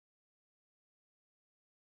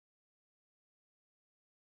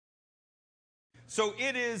So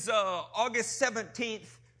it is August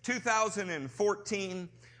 17th, 2014.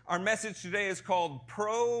 Our message today is called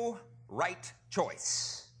Pro-Right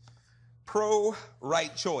Choice.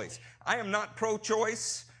 Pro-Right Choice. I am not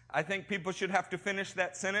pro-choice. I think people should have to finish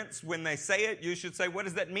that sentence. When they say it, you should say, what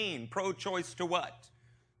does that mean? Pro-choice to what?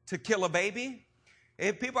 To kill a baby?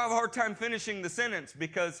 If people have a hard time finishing the sentence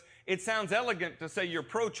because it sounds elegant to say you're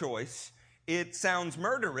pro-choice. It sounds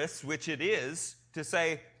murderous, which it is, to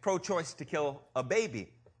say pro-choice to kill a baby.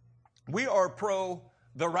 We are pro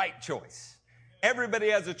the right choice. Everybody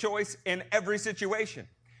has a choice in every situation.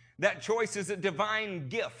 That choice is a divine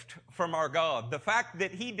gift from our God. The fact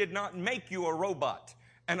that He did not make you a robot,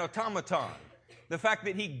 an automaton, the fact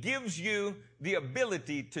that He gives you the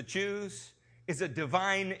ability to choose is a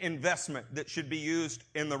divine investment that should be used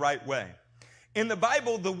in the right way. In the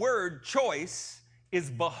Bible, the word choice is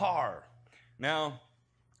bahar. Now,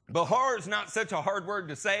 bahar is not such a hard word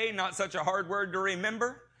to say, not such a hard word to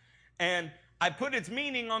remember. And I put its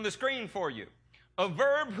meaning on the screen for you. A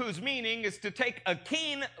verb whose meaning is to take a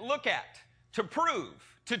keen look at, to prove,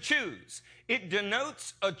 to choose. It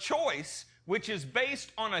denotes a choice which is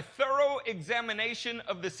based on a thorough examination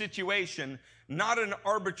of the situation, not an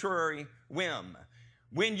arbitrary whim.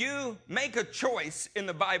 When you make a choice in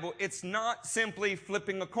the Bible, it's not simply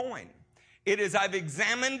flipping a coin. It is, I've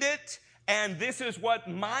examined it, and this is what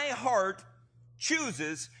my heart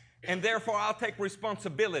chooses, and therefore I'll take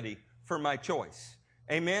responsibility for my choice.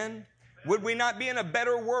 Amen? Would we not be in a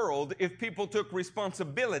better world if people took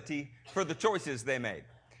responsibility for the choices they made?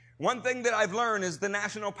 One thing that I've learned is the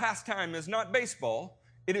national pastime is not baseball.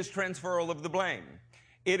 It is transferal of the blame.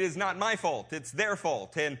 It is not my fault. It's their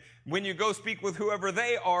fault. And when you go speak with whoever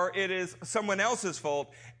they are, it is someone else's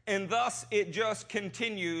fault. And thus it just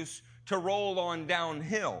continues to roll on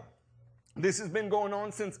downhill. This has been going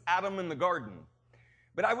on since Adam in the garden.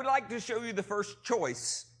 But I would like to show you the first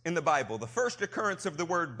choice in the Bible. The first occurrence of the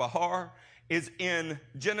word bahar is in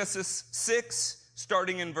Genesis 6,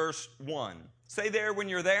 starting in verse 1. Say there when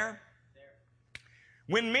you're there.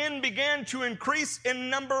 When men began to increase in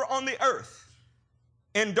number on the earth,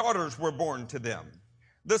 and daughters were born to them,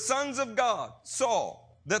 the sons of God saw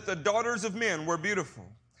that the daughters of men were beautiful,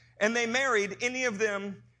 and they married any of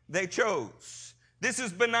them they chose. This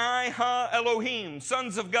is Benai ha Elohim,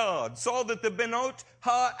 sons of God, saw that the Benot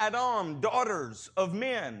ha Adam, daughters of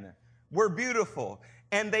men, were beautiful,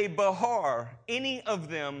 and they bahar any of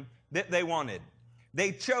them that they wanted.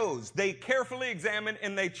 They chose, they carefully examined,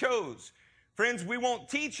 and they chose. Friends, we won't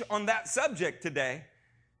teach on that subject today,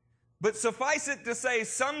 but suffice it to say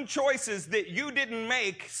some choices that you didn't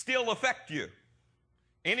make still affect you.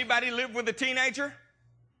 Anybody live with a teenager?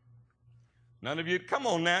 None of you? Come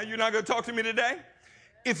on now, you're not going to talk to me today?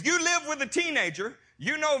 If you live with a teenager,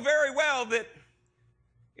 you know very well that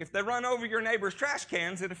if they run over your neighbor's trash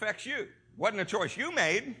cans, it affects you. Wasn't a choice you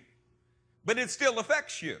made, but it still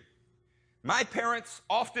affects you. My parents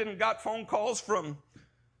often got phone calls from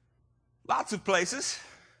lots of places.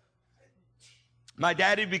 My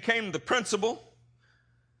daddy became the principal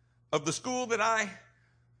of the school that I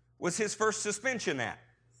was his first suspension at.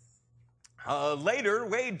 Later,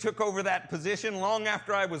 Wade took over that position long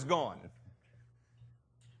after I was gone.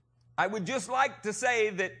 I would just like to say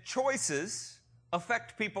that choices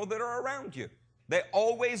affect people that are around you. They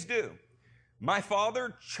always do. My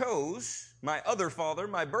father chose, my other father,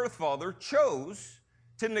 my birth father, chose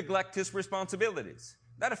to neglect his responsibilities.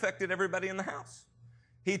 That affected everybody in the house.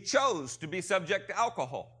 He chose to be subject to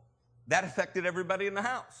alcohol. That affected everybody in the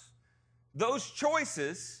house. Those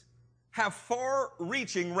choices have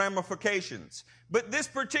far-reaching ramifications. But this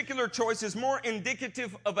particular choice is more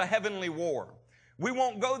indicative of a heavenly war. We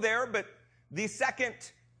won't go there, but the second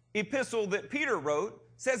epistle that Peter wrote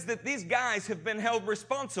says that these guys have been held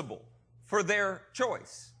responsible for their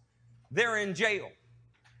choice. They're in jail.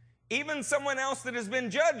 Even someone else that has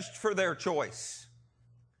been judged for their choice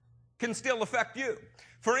can still affect you.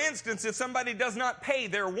 For instance, if somebody does not pay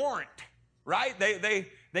their warrant, right?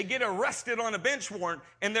 They get arrested on a bench warrant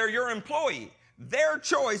and they're your employee. Their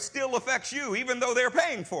choice still affects you even though they're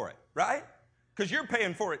paying for it, right? Because you're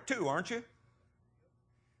paying for it too, aren't you?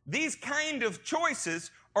 These kind of choices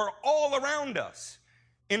are all around us.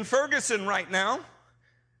 In Ferguson right now,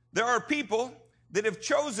 there are people that have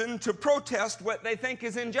chosen to protest what they think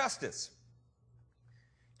is injustice.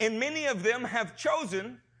 And many of them have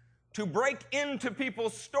chosen to break into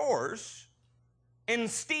people's stores and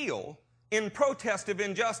steal in protest of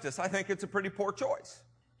injustice. I think it's a pretty poor choice.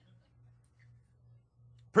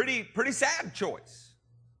 Pretty sad choice.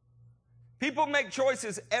 People make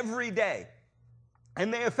choices every day,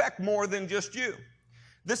 and they affect more than just you.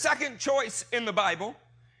 The second choice in the Bible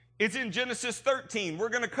is in Genesis 13. We're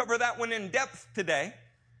going to cover that one in depth today.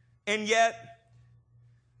 And yet,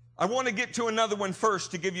 I want to get to another one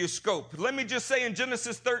first to give you a scope. Let me just say in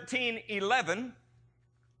Genesis 13:11,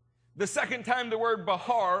 the second time the word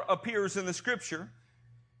Bahar appears in the scripture,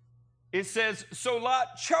 it says, so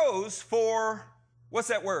Lot chose for, what's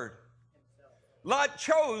that word? Lot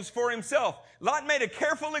chose for himself. Lot made a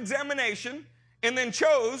careful examination and then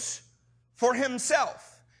chose for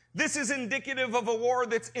himself. This is indicative of a war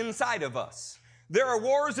that's inside of us. There are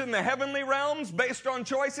wars in the heavenly realms based on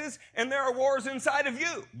choices, and there are wars inside of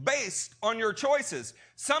you based on your choices.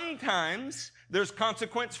 Sometimes there's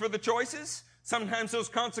consequence for the choices. Sometimes those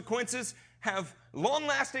consequences have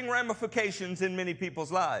long-lasting ramifications in many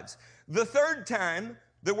people's lives. The third time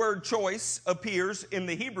the word choice appears in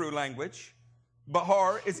the Hebrew language,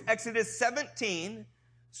 Bahar, is Exodus 17,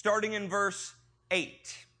 starting in verse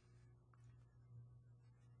 8.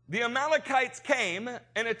 The Amalekites came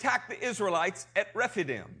and attacked the Israelites at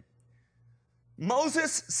Rephidim.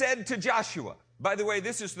 Moses said to Joshua, by the way,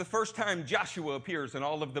 this is the first time Joshua appears in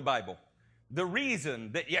all of the Bible. The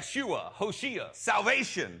reason that Yeshua, Hoshea,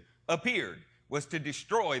 salvation appeared was to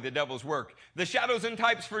destroy the devil's work. The shadows and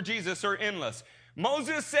types for Jesus are endless.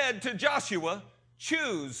 Moses said to Joshua,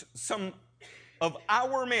 choose some of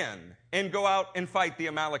our men and go out and fight the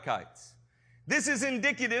Amalekites. This is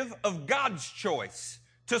indicative of God's choice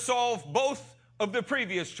to solve both of the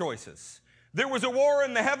previous choices. There was a war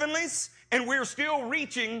in the heavenlies, and we're still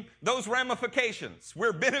reaching those ramifications.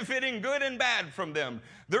 We're benefiting good and bad from them.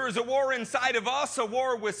 There is a war inside of us, a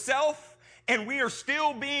war with self, and we are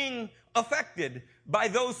still being affected by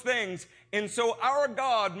those things. And so our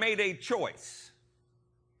God made a choice.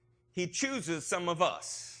 He chooses some of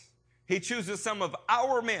us. He chooses some of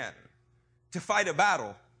our men to fight a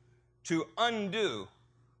battle to undo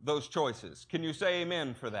those choices. Can you say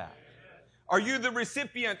amen for that? Are you the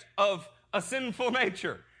recipient of a sinful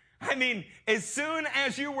nature? I mean, as soon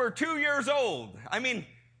as you were 2 years old,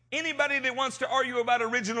 anybody that wants to argue about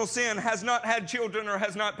original sin has not had children or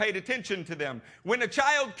has not paid attention to them. When a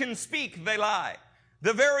child can speak, they lie.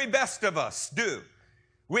 The very best of us do.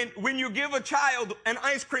 When you give a child an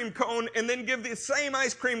ice cream cone and then give the same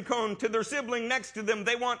ice cream cone to their sibling next to them,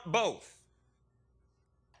 they want both.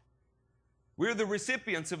 We're the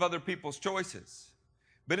recipients of other people's choices.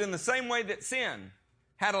 But in the same way that sin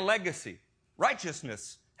had a legacy,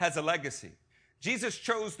 righteousness has a legacy. Jesus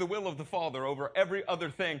chose the will of the Father over every other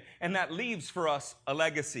thing, and that leaves for us a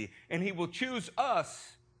legacy. And He will choose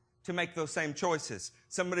us to make those same choices.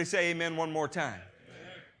 Somebody say amen one more time.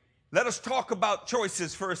 Amen. Let us talk about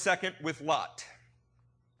choices for a second with Lot.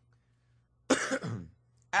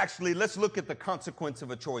 Actually, let's look at the consequence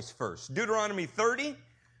of a choice first. Deuteronomy 30.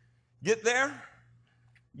 Get there?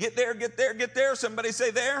 Get there, get there, get there. Somebody say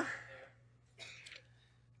there.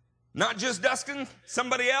 Not just Dustin,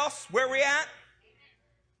 somebody else. Where we at?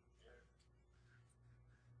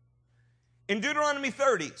 In Deuteronomy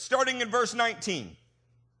 30, starting in verse 19.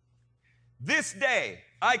 This day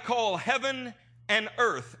I call heaven and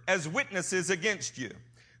earth as witnesses against you,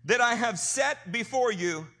 that I have set before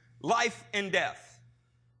you life and death.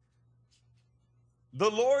 The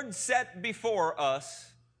Lord set before us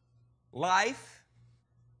life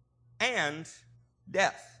and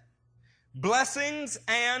death. Blessings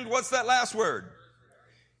and, what's that last word?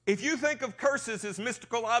 If you think of curses as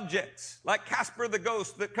mystical objects, like Casper the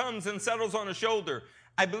ghost that comes and settles on a shoulder,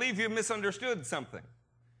 I believe you've misunderstood something.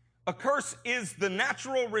 A curse is the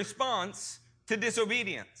natural response to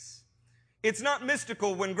disobedience. It's not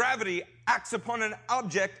mystical when gravity acts upon an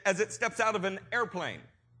object as it steps out of an airplane.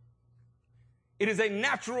 It is a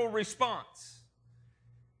natural response.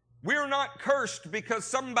 We're not cursed because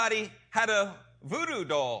somebody had a voodoo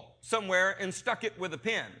doll somewhere and stuck it with a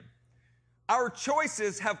pin. Our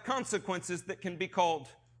choices have consequences that can be called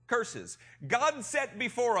curses. God set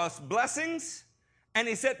before us blessings, and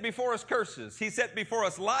He set before us curses. He set before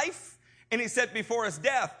us life, and He set before us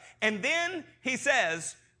death. And then He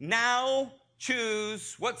says, now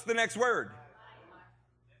choose, what's the next word?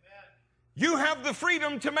 You have the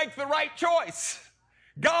freedom to make the right choice.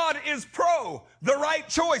 God is pro the right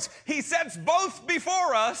choice. He sets both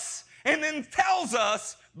before us and then tells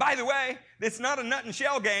us, by the way, it's not a nut and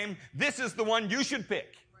shell game. This is the one you should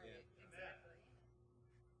pick.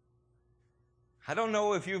 I don't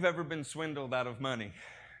know if you've ever been swindled out of money.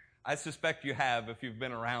 I suspect you have if you've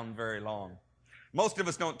been around very long. Most of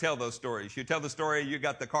us don't tell those stories. You tell the story, you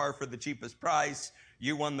got the car for the cheapest price,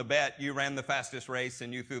 you won the bet, you ran the fastest race,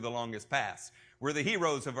 and you threw the longest pass. We're the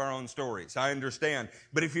heroes of our own stories. I understand.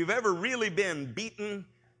 But if you've ever really been beaten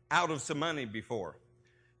out of some money before,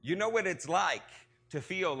 you know what it's like to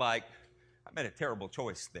feel like, I made a terrible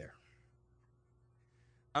choice there.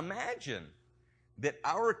 Imagine that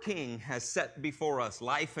our King has set before us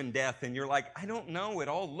life and death, and you're like, I don't know, it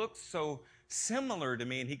all looks so similar to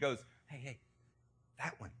me. And he goes, hey,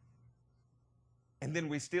 that one. And then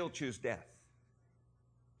we still choose death.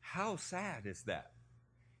 How sad is that?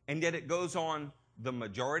 And yet it goes on the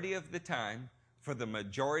majority of the time, for the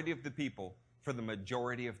majority of the people, for the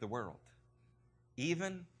majority of the world,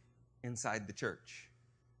 even inside the church.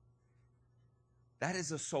 That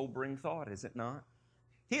is a sobering thought, is it not?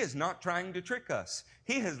 He is not trying to trick us.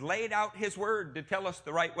 He has laid out His word to tell us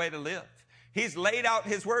the right way to live. He's laid out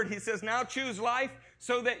His word. He says, now choose life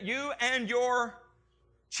so that you and your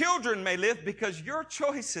children may live, because your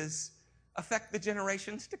choices affect the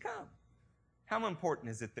generations to come. How important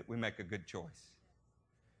is it that we make a good choice?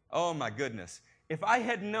 Oh my goodness. If I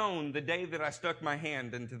had known the day that I stuck my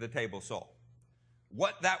hand into the table saw,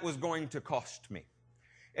 what that was going to cost me.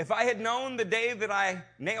 If I had known the day that I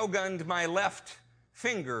nail gunned my left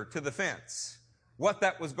finger to the fence, what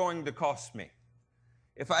that was going to cost me.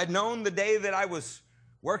 If I had known the day that I was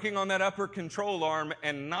working on that upper control arm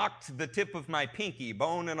and knocked the tip of my pinky,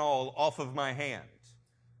 bone and all, off of my hand,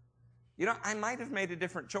 I might have made a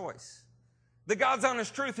different choice. The God's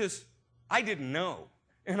honest truth is, I didn't know.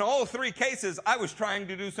 In all three cases, I was trying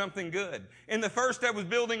to do something good. In the first, I was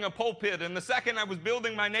building a pulpit. In the second, I was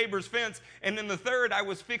building my neighbor's fence. And in the third, I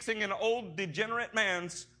was fixing an old degenerate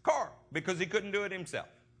man's car because he couldn't do it himself.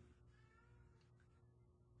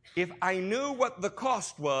 If I knew what the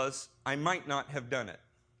cost was, I might not have done it.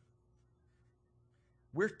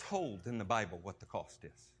 We're told in the Bible what the cost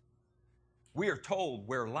is. We are told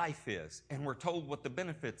where life is, and we're told what the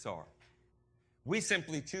benefits are. We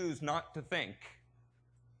simply choose not to think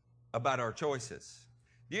about our choices.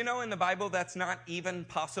 Do you know in the Bible that's not even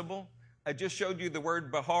possible? I just showed you the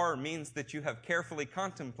word bahar means that you have carefully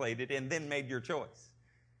contemplated and then made your choice.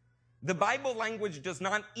 The Bible language does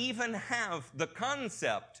not even have the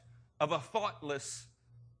concept of a thoughtless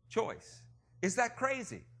choice. Is that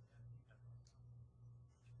crazy?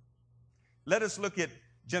 Let us look at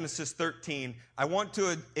Genesis 13. I want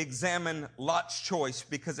to examine Lot's choice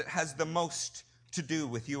because it has the most to do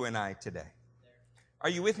with you and I today. Are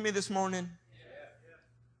you with me this morning?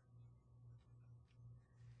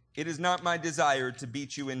 It is not my desire to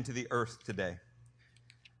beat you into the earth today.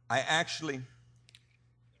 I actually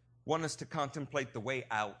want us to contemplate the way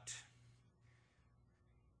out.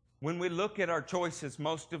 When we look at our choices,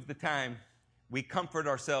 most of the time, we comfort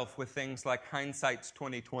ourselves with things like hindsight's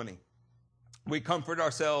 20/20. We comfort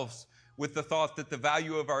ourselves with the thought that the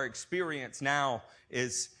value of our experience now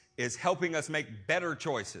is helping us make better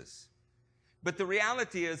choices. But the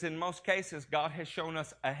reality is, in most cases, God has shown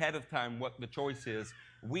us ahead of time what the choice is.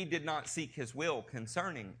 We did not seek His will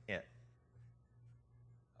concerning it.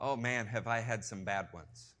 Oh man, have I had some bad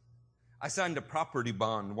ones. I signed a property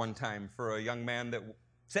bond one time for a young man that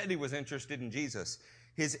said he was interested in Jesus.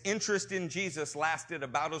 His interest in Jesus lasted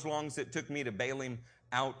about as long as it took me to bail him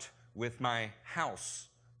out with my house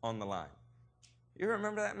on the line. You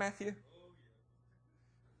remember that, Matthew?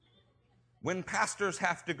 When pastors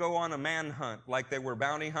have to go on a manhunt like they were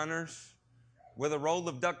bounty hunters with a roll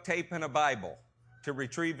of duct tape and a Bible to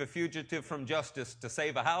retrieve a fugitive from justice to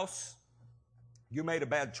save a house, you made a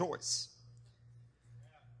bad choice.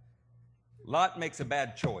 Lot makes a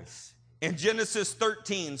bad choice. In Genesis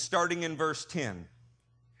 13, starting in verse 10,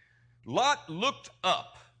 Lot looked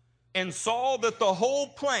up and saw that the whole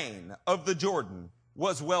plain of the Jordan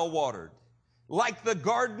was well watered, like the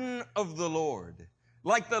garden of the Lord,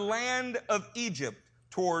 like the land of Egypt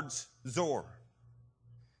towards Zoar.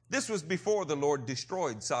 This was before the Lord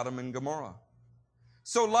destroyed Sodom and Gomorrah.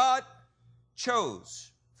 So Lot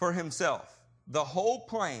chose for himself the whole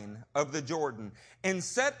plain of the Jordan and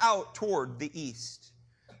set out toward the east.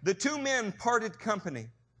 The two men parted company.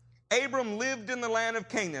 Abram lived in the land of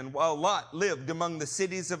Canaan, while Lot lived among the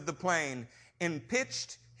cities of the plain and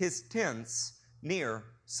pitched his tents near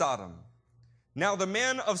Sodom. Now the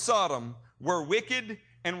men of Sodom were wicked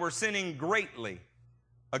and were sinning greatly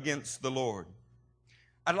against the Lord.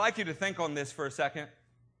 I'd like you to think on this for a second.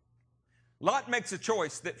 Lot makes a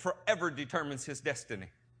choice that forever determines his destiny.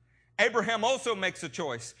 Abraham also makes a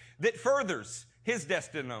choice that furthers his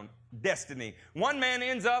destiny. One man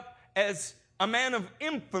ends up as a man of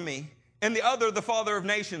infamy, and the other the father of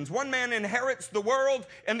nations. One man inherits the world,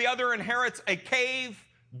 and the other inherits a cave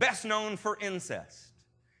best known for incest.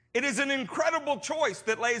 It is an incredible choice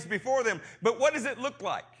that lays before them. But what does it look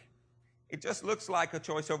like? It just looks like a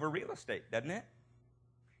choice over real estate, doesn't it?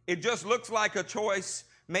 It just looks like a choice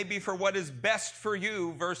maybe for what is best for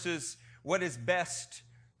you versus what is best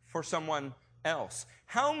for someone else.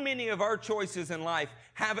 How many of our choices in life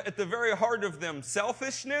have at the very heart of them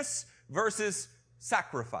selfishness versus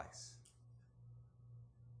sacrifice?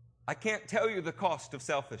 I can't tell you the cost of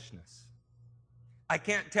selfishness. I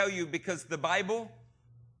can't tell you because the Bible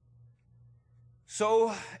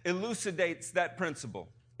so elucidates that principle.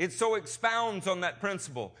 It so expounds on that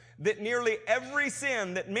principle that nearly every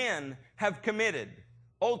sin that men have committed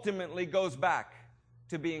ultimately goes back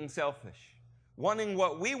to being selfish. Wanting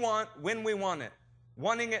what we want when we want it.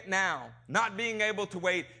 Wanting it now. Not being able to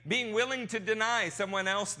wait. Being willing to deny someone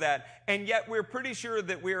else that. And yet we're pretty sure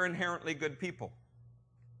that we're inherently good people.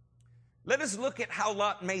 Let us look at how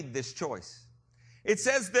Lot made this choice. It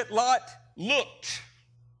says that Lot looked.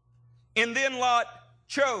 And then Lot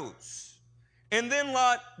chose. And then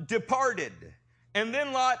Lot departed. And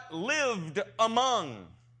then Lot lived among.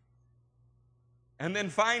 And then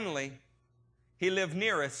finally, he lived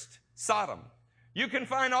nearest Sodom. You can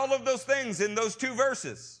find all of those things in those two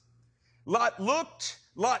verses. Lot looked,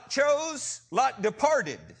 Lot chose, Lot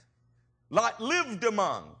departed. Lot lived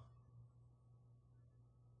among.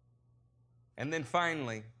 And then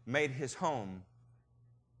finally made his home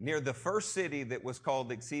near the first city that was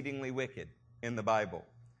called exceedingly wicked in the Bible.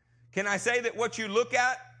 Can I say that what you look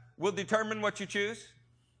at will determine what you choose?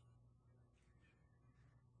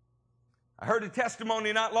 I heard a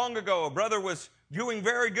testimony not long ago. A brother was doing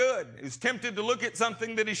very good. He was tempted to look at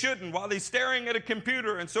something that he shouldn't while he's staring at a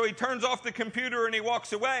computer. And so he turns off the computer and he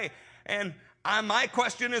walks away. And my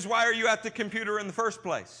question is, why are you at the computer in the first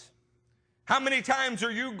place? How many times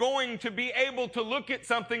are you going to be able to look at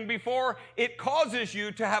something before it causes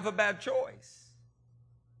you to have a bad choice?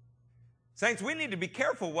 Saints, we need to be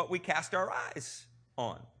careful what we cast our eyes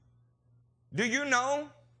on. Do you know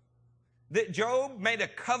that Job made a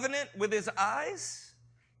covenant with his eyes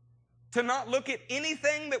to not look at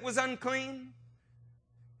anything that was unclean?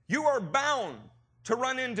 You are bound to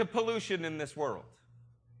run into pollution in this world.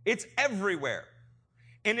 It's everywhere.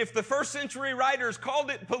 And if the first century writers called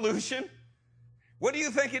it pollution, what do you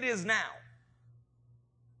think it is now?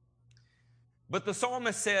 But the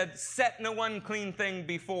psalmist said, set no unclean thing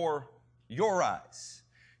before your eyes.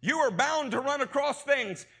 You are bound to run across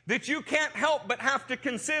things that you can't help but have to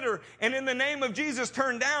consider and in the name of Jesus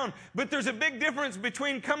turn down. But there's a big difference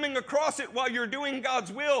between coming across it while you're doing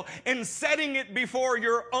God's will and setting it before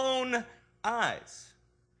your own eyes.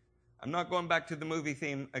 I'm not going back to the movie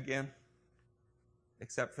theme again,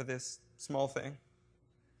 except for this small thing.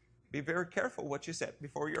 Be very careful what you set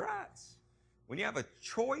before your eyes. When you have a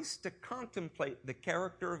choice to contemplate the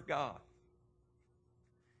character of God,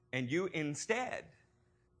 and you instead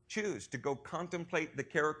choose to go contemplate the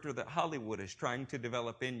character that Hollywood is trying to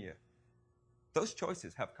develop in you, those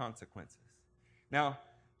choices have consequences. Now,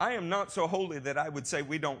 I am not so holy that I would say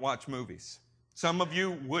we don't watch movies. Some of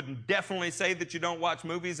you would definitely say that you don't watch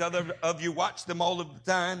movies. Other of you watch them all of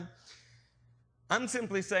the time. I'm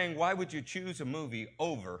simply saying, why would you choose a movie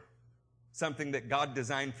over something that God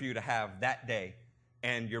designed for you to have that day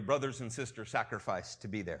and your brothers and sisters sacrificed to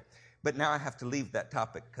be there? But now I have to leave that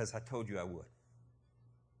topic because I told you I would.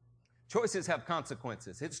 Choices have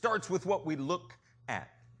consequences. It starts with what we look at.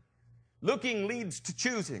 Looking leads to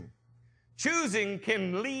choosing. Choosing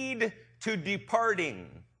can lead to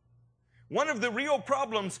departing. One of the real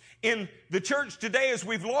problems in the church today is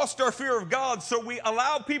we've lost our fear of God, so we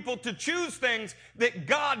allow people to choose things that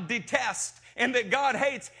God detests and that God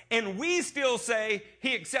hates, and we still say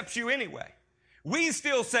He accepts you anyway. We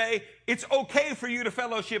still say it's okay for you to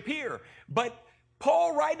fellowship here. But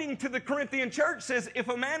Paul, writing to the Corinthian church, says if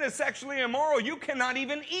a man is sexually immoral, you cannot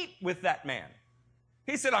even eat with that man.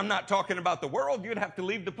 He said, I'm not talking about the world. You'd have to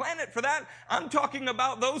leave the planet for that. I'm talking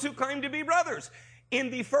about those who claim to be brothers. In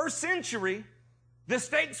the first century, the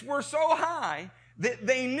stakes were so high that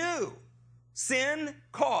they knew sin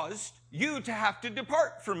caused you to have to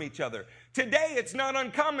depart from each other. Today, it's not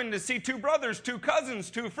uncommon to see two brothers, two cousins,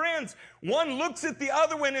 two friends. One looks at the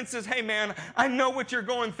other one and says, hey man, I know what you're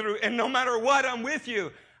going through, and no matter what, I'm with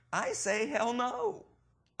you. I say, hell no.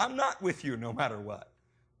 I'm not with you no matter what.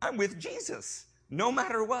 I'm with Jesus no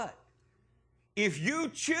matter what. If you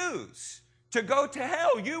choose to go to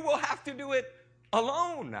hell, you will have to do it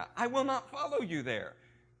alone. I will not follow you there.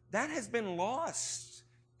 That has been lost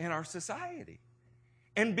in our society.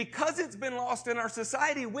 And because it's been lost in our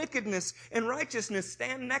society, wickedness and righteousness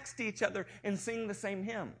stand next to each other and sing the same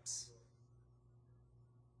hymns.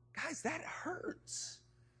 Guys, that hurts.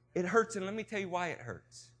 It hurts, and let me tell you why it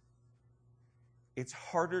hurts. It's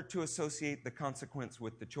harder to associate the consequence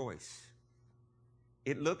with the choice.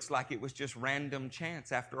 It looks like it was just random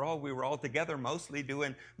chance. After all, we were all together mostly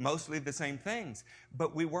doing mostly the same things,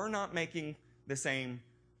 but we were not making the same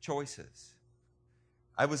choices.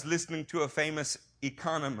 I was listening to a famous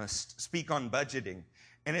economist speak on budgeting.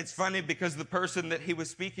 And it's funny because the person that he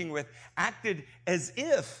was speaking with acted as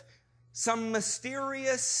if some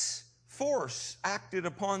mysterious force acted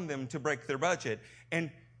upon them to break their budget.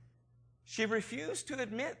 And she refused to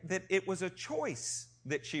admit that it was a choice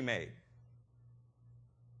that she made.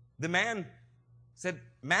 The man said,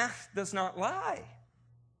 math does not lie.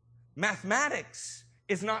 Mathematics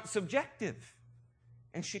is not subjective.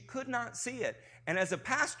 And she could not see it. And as a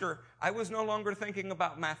pastor, I was no longer thinking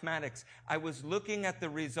about mathematics. I was looking at the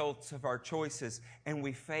results of our choices, and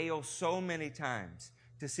we fail so many times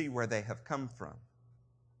to see where they have come from.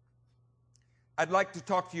 I'd like to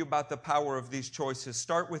talk to you about the power of these choices.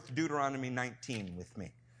 Start with Deuteronomy 19 with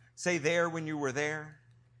me. Say there when you were there.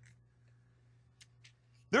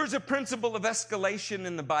 There's a principle of escalation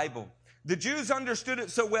in the Bible. The Jews understood it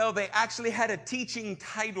so well, they actually had a teaching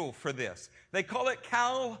title for this. They call it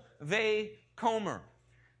Kal Vachomer.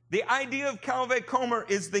 The idea of Kal Vachomer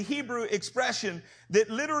is the Hebrew expression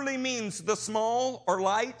that literally means the small or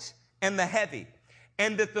light and the heavy.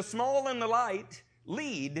 And that the small and the light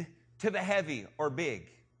lead to the heavy or big.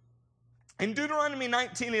 In Deuteronomy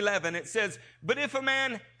 19:11, it says, "But if a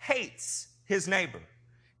man hates his neighbor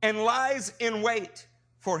and lies in wait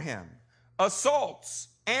for him, assaults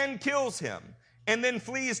and kills him, and then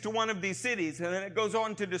flees to one of these cities," and then it goes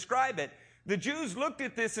on to describe it, the Jews looked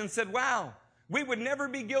at this and said, wow, we would never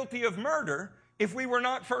be guilty of murder if we were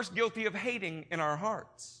not first guilty of hating in our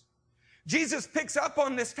hearts. Jesus picks up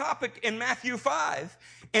on this topic in Matthew 5,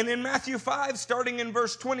 and in Matthew 5, starting in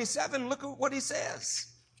verse 27, look at what he says.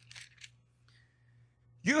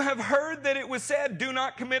 "You have heard that it was said, 'Do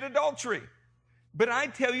not commit adultery.' But I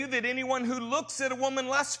tell you that anyone who looks at a woman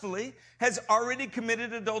lustfully has already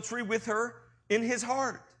committed adultery with her in his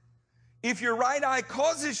heart. If your right eye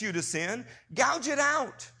causes you to sin, gouge it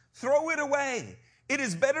out, throw it away. It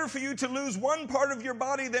is better for you to lose one part of your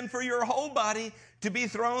body than for your whole body to be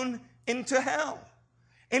thrown into hell.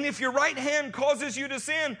 And if your right hand causes you to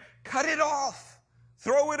sin, cut it off,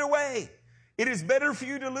 throw it away. It is better for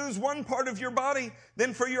you to lose one part of your body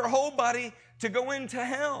than for your whole body to go into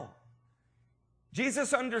hell."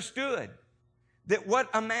 Jesus understood that what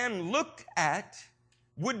a man looked at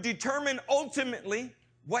would determine ultimately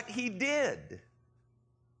what he did.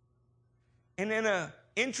 And in an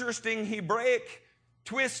interesting Hebraic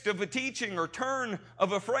twist of a teaching or turn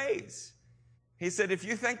of a phrase, he said, if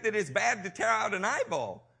you think that it's bad to tear out an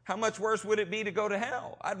eyeball, how much worse would it be to go to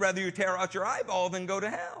hell? I'd rather you tear out your eyeball than go to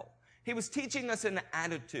hell. He was teaching us an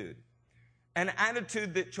attitude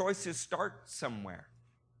that choices start somewhere.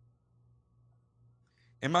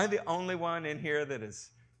 Am I the only one in here that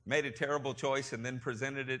has made a terrible choice and then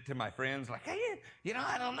presented it to my friends like, hey,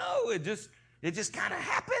 I don't know, it just kind of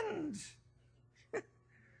happened?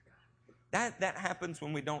 That happens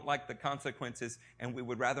when we don't like the consequences and we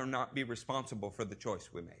would rather not be responsible for the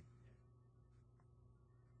choice we made.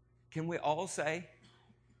 Can we all say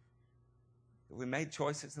that we made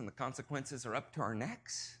choices and the consequences are up to our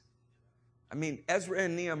necks? I mean, Ezra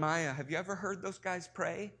and Nehemiah, have you ever heard those guys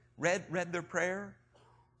pray? Read their prayer?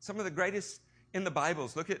 Some of the greatest in the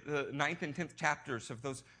Bibles. Look at the 9th and 10th chapters of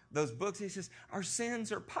those books. He says, our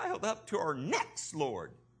sins are piled up to our necks,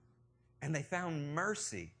 Lord. And they found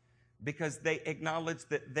mercy because they acknowledged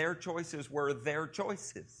that their choices were their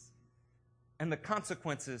choices. And the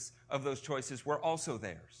consequences of those choices were also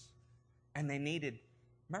theirs. And they needed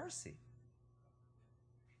mercy.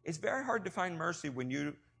 It's very hard to find mercy when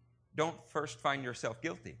you don't first find yourself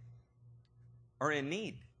guilty or in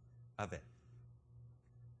need of it.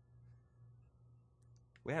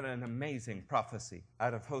 We had an amazing prophecy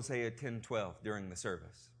out of Hosea 10:12 during the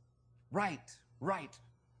service. Right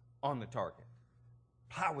on the target,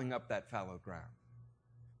 plowing up that fallow ground.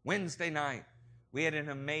 Wednesday night, we had an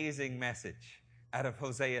amazing message out of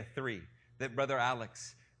Hosea 3 that Brother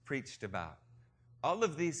Alex preached about. All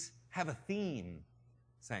of these have a theme,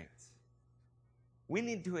 saints. We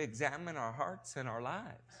need to examine our hearts and our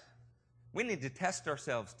lives. We need to test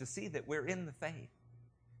ourselves to see that we're in the faith.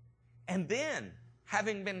 And then,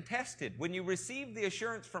 having been tested, when you receive the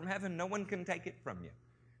assurance from heaven, no one can take it from you.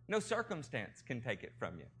 No circumstance can take it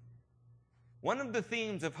from you. One of the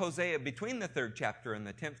themes of Hosea between the 3rd chapter and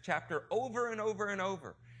the 10th chapter over and over and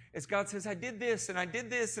over is God says, I did this and I did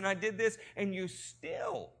this and I did this, and you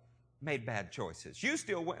still made bad choices. You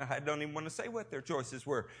still went, I don't even want to say what their choices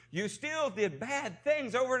were. You still did bad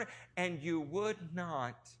things over and you would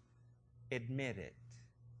not admit it.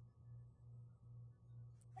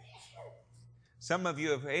 Some of you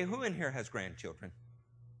have, hey, who in here has grandchildren?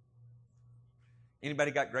 Anybody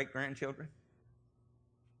got great-grandchildren?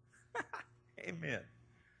 Amen.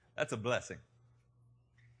 That's a blessing.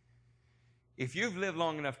 If you've lived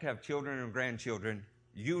long enough to have children and grandchildren,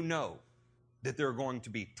 you know that there are going to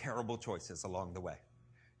be terrible choices along the way.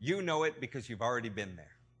 You know it because you've already been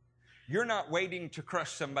there. You're not waiting to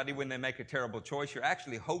crush somebody when they make a terrible choice. You're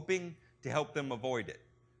actually hoping to help them avoid it.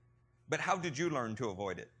 But how did you learn to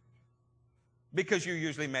avoid it? Because you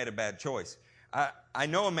usually made a bad choice. I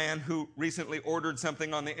know a man who recently ordered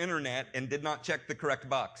something on the internet and did not check the correct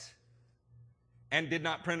box and did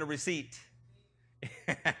not print a receipt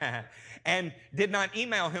and did not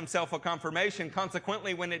email himself a confirmation.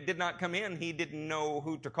 Consequently, when it did not come in, he didn't know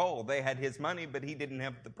who to call. They had his money, but he didn't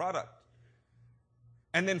have the product.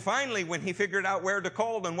 And then finally, when he figured out where to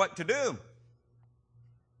call and what to do,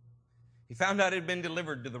 he found out it had been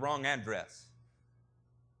delivered to the wrong address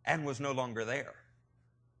and was no longer there.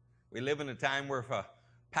 We live in a time where if a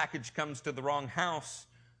package comes to the wrong house,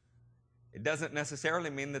 it doesn't necessarily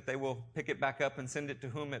mean that they will pick it back up and send it to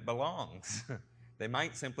whom it belongs. They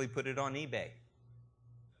might simply put it on eBay.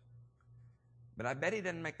 But I bet he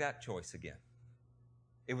didn't make that choice again.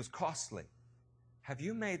 It was costly. Have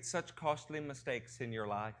you made such costly mistakes in your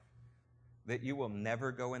life that you will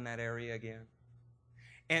never go in that area again?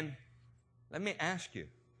 And let me ask you,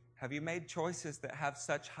 have you made choices that have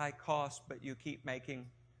such high cost, but you keep making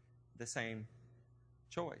the same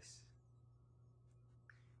choice?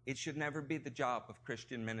 It should never be the job of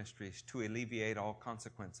Christian ministries to alleviate all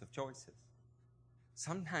consequence of choices.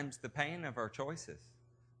 Sometimes the pain of our choices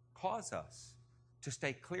cause us to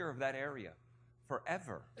stay clear of that area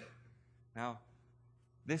forever. Now,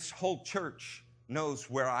 this whole church knows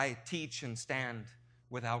where I teach and stand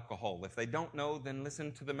with alcohol. If they don't know, then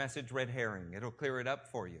listen to the message Red Herring. It'll clear it up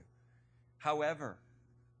for you. However,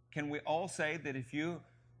 can we all say that if you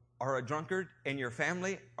are a drunkard and your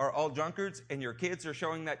family are all drunkards and your kids are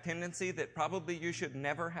showing that tendency, that probably you should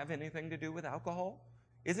never have anything to do with alcohol?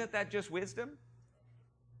 Isn't that just wisdom?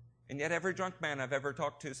 And yet every drunk man I've ever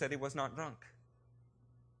talked to said he was not drunk.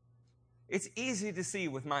 It's easy to see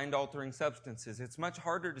with mind-altering substances. It's much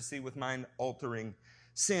harder to see with mind-altering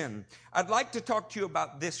sin. I'd like to talk to you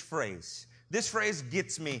about this phrase. This phrase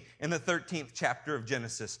gets me in the 13th chapter of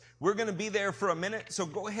Genesis. We're going to be there for a minute, so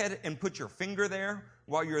go ahead and put your finger there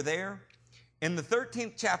while you're there. In the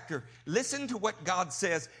 13th chapter, listen to what God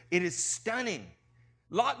says. It is stunning.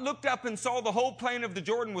 Lot looked up and saw the whole plain of the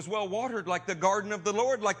Jordan was well watered, like the garden of the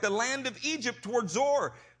Lord, like the land of Egypt toward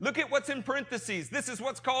Zoar. Look at what's in parentheses. This is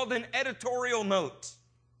what's called an editorial note.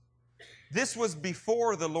 This was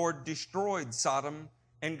before the Lord destroyed Sodom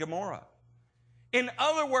and Gomorrah. In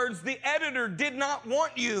other words, the editor did not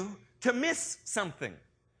want you to miss something.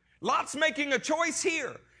 Lot's making a choice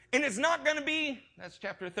here, and it's not going to be, that's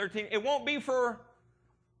chapter 13, it won't be for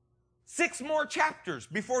 6 more chapters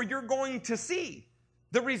before you're going to see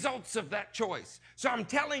the results of that choice. So I'm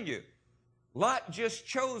telling you, Lot just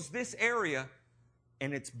chose this area,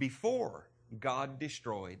 and it's before God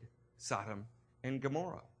destroyed Sodom and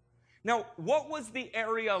Gomorrah. Now, what was the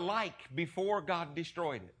area like before God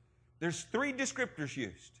destroyed it? There's 3 descriptors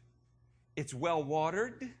used. It's well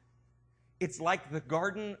watered, it's like the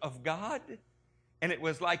garden of God, and it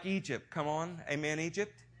was like Egypt. Come on, amen,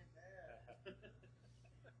 Egypt?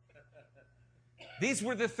 These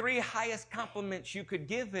were the 3 highest compliments you could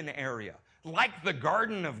give an area. Like the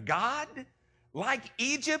garden of God, like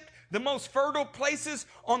Egypt, the most fertile places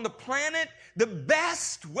on the planet, the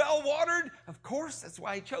best, well-watered. Of course, that's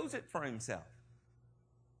why he chose it for himself.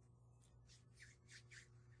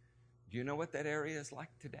 Do you know what that area is like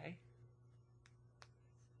today?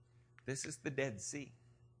 This is the Dead Sea.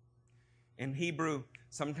 In Hebrew,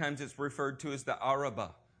 sometimes it's referred to as the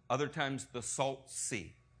Arabah, other times the Salt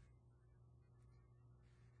Sea.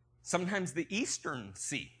 Sometimes the Eastern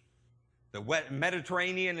Sea. The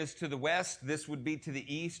Mediterranean is to the west. This would be to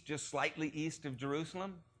the east, just slightly east of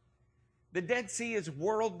Jerusalem. The Dead Sea is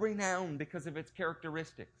world-renowned because of its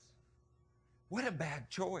characteristics. What a bad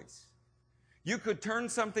choice. You could turn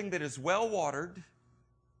something that is well-watered,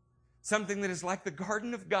 something that is like the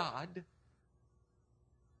garden of God,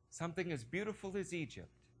 something as beautiful as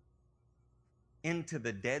Egypt, into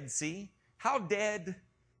the Dead Sea. How dead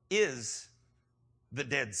is the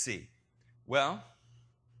Dead Sea? Well,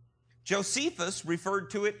 Josephus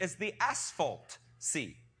referred to it as the Asphalt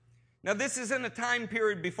Sea. Now, this is in a time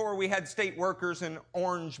period before we had state workers and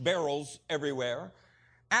orange barrels everywhere.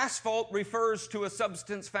 Asphalt refers to a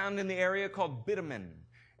substance found in the area called bitumen,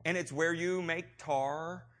 and it's where you make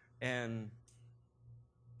tar and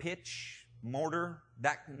pitch, mortar,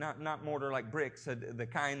 that not mortar like bricks, the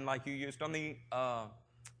kind like you used on the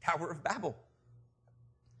Tower of Babel.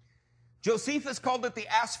 Josephus called it the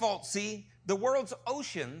Asphalt Sea. The world's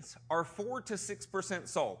oceans are 4 to 6%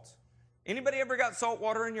 salt. Anybody ever got salt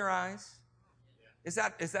water in your eyes? Is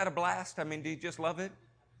that a blast? I mean, do you just love it?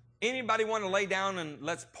 Anybody want to lay down and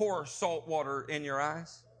let's pour salt water in your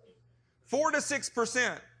eyes? 4 to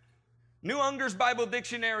 6%. New Unger's Bible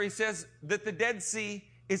Dictionary says that the Dead Sea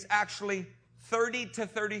is actually 30 to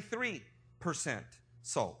 33%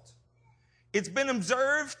 salt. It's been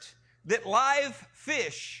observed that live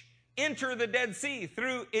fish enter the Dead Sea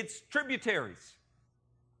through its tributaries,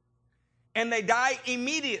 and they die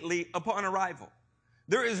immediately upon arrival.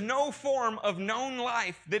 There is no form of known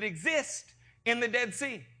life that exists in the Dead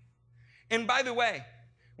Sea. And by the way,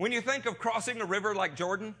 when you think of crossing a river like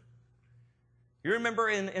Jordan, you remember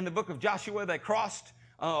in the book of Joshua, they crossed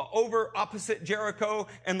over opposite Jericho,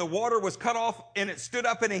 and the water was cut off and it stood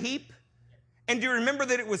up in a heap. And do you remember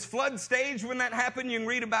that it was flood stage when that happened? You can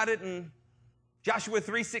read about it in Joshua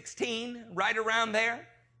 3:16, right around there.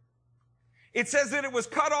 It says that it was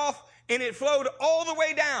cut off and it flowed all the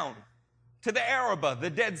way down to the Arabah, the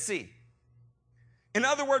Dead Sea. In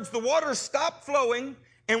other words, the water stopped flowing,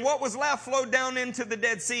 and what was left flowed down into the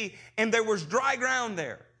Dead Sea, and there was dry ground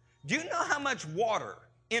there. Do you know how much water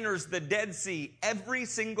enters the Dead Sea every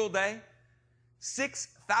single day?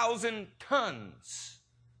 6,000 tons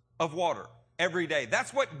of water every day.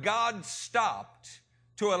 That's what God stopped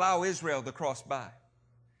to allow Israel to cross by.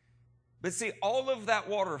 But see, all of that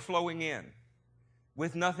water flowing in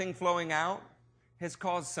with nothing flowing out has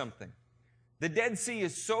caused something. The Dead Sea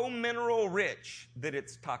is so mineral rich that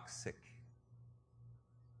it's toxic.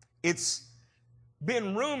 It's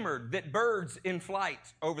been rumored that birds in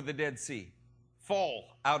flight over the Dead Sea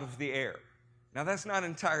fall out of the air. Now, that's not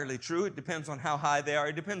entirely true. It depends on how high they are.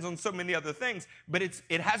 It depends on so many other things, but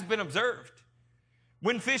it has been observed.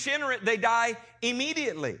 When fish enter it, they die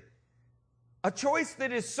immediately. A choice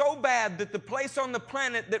that is so bad that the place on the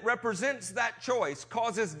planet that represents that choice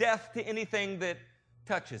causes death to anything that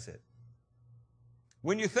touches it.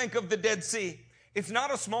 When you think of the Dead Sea, it's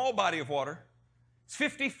not a small body of water. It's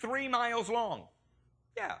 53 miles long.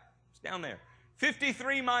 Yeah, it's down there.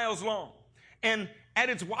 53 miles long. And at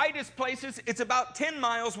its widest places, it's about 10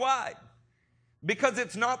 miles wide. Because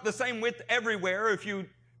it's not the same width everywhere, if you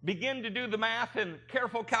begin to do the math and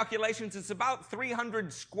careful calculations, it's about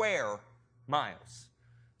 300 square miles.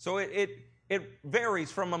 So it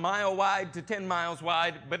varies from a mile wide to 10 miles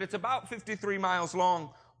wide, but it's about 53 miles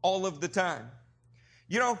long all of the time.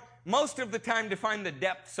 You know, most of the time to find the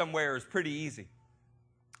depth somewhere is pretty easy.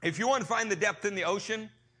 If you want to find the depth in the ocean,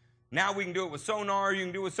 now we can do it with sonar, you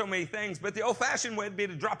can do it with so many things, but the old-fashioned way would be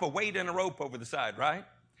to drop a weight and a rope over the side, right?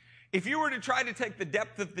 If you were to try to take the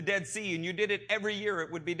depth of the Dead Sea and you did it every year,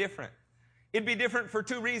 it would be different. It'd be different for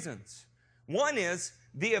two reasons. One is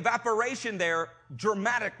the evaporation there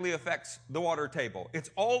dramatically affects the water table. It's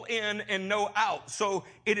all in and no out, so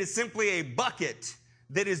it is simply a bucket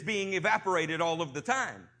that is being evaporated all of the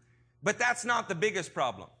time. But that's not the biggest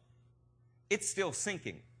problem. It's still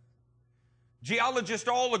sinking. Geologists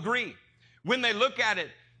all agree. When they look at it,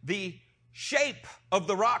 the shape of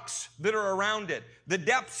the rocks that are around it, the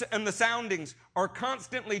depths and the soundings are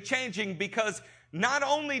constantly changing, because not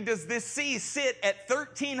only does this sea sit at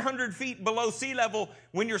 1,300 feet below sea level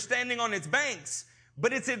when you're standing on its banks,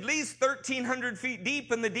 but it's at least 1,300 feet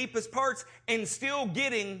deep in the deepest parts and still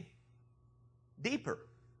getting deeper.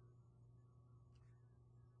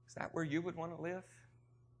 Is that where you would want to live?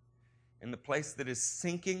 In the place that is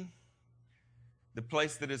sinking? The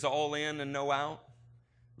place that is all in and no out?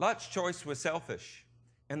 Lot's choice was selfish,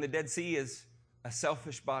 and the Dead Sea is a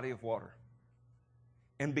selfish body of water.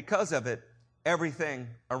 And because of it, everything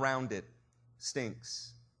around it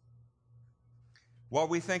stinks. While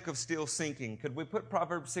we think of still sinking, could we put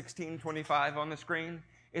Proverbs 16:25 on the screen?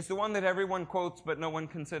 It's the one that everyone quotes but no one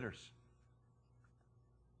considers.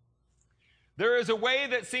 There is a way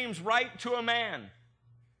that seems right to a man,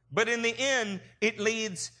 but in the end, it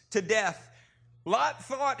leads to death. Lot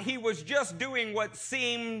thought he was just doing what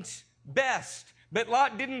seemed best, but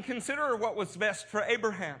Lot didn't consider what was best for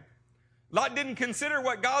Abraham. Lot didn't consider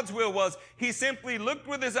what God's will was. He simply looked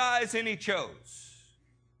with his eyes and he chose.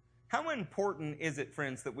 How important is it,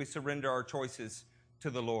 friends, that we surrender our choices to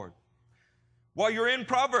the Lord? While you're in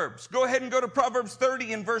Proverbs, go ahead and go to Proverbs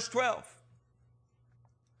 30 and verse 12.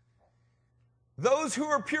 Those who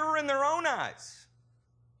are pure in their own eyes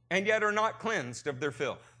and yet are not cleansed of their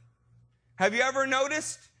filth. Have you ever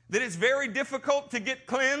noticed that it's very difficult to get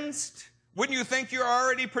cleansed when you think you're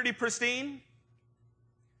already pretty pristine?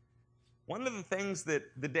 One of the things that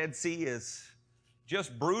the Dead Sea is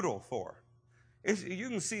just brutal for is, you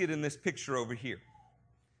can see it in this picture over here.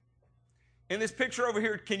 In this picture over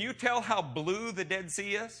here, can you tell how blue the Dead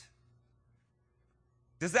Sea is?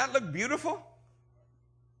 Does that look beautiful?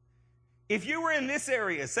 If you were in this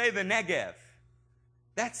area, say the Negev,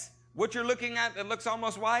 That's what you're looking at that looks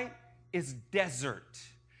almost white is desert.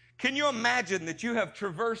 Can you imagine that you have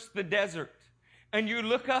traversed the desert and you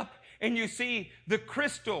look up and you see the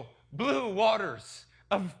crystal blue waters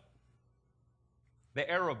of the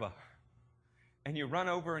Araba, and you run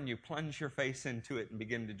over and you plunge your face into it and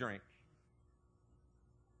begin to drink?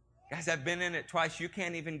 Guys, I've been in it twice. You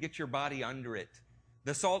can't even get your body under it.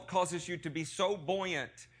 The salt causes you to be so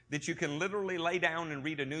buoyant that you can literally lay down and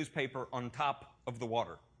read a newspaper on top of the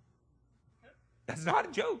water. That's not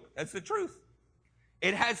a joke. That's the truth.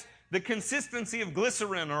 It has the consistency of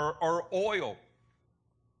glycerin or oil.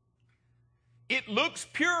 It looks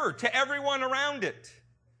pure to everyone around it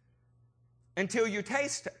until you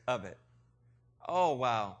taste of it. Oh,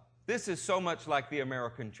 wow. This is so much like the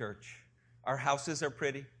American church. Our houses are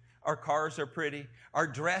pretty. Our cars are pretty. Our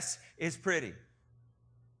dress is pretty.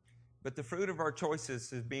 But the fruit of our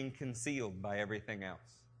choices is being concealed by everything else.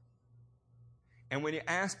 And when you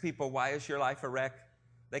ask people, why is your life a wreck?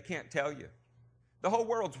 They can't tell you. The whole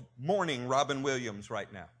world's mourning Robin Williams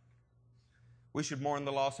right now. We should mourn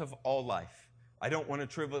the loss of all life. I don't want to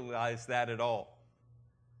trivialize that at all.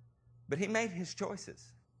 But he made his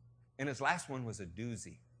choices. And his last one was a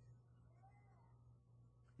doozy.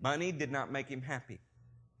 Money did not make him happy.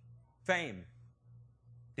 Fame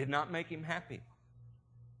did not make him happy.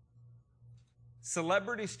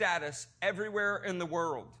 Celebrity status everywhere in the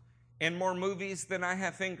world, and more movies than I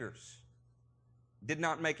have fingers, did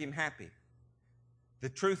not make him happy. The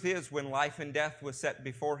truth is, when life and death was set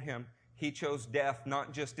before him, he chose death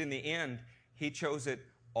not just in the end, he chose it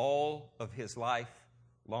all of his life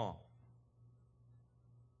long.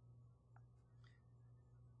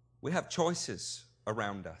 We have choices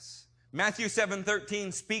around us. Matthew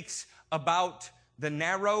 7:13 speaks about the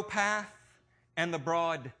narrow path and the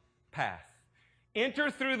broad path.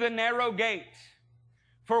 Enter through the narrow gate.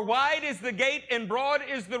 For wide is the gate and broad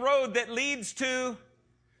is the road that leads to...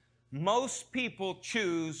 Most people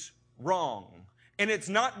choose wrong. And it's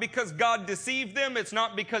not because God deceived them. It's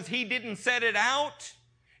not because he didn't set it out.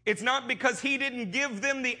 It's not because he didn't give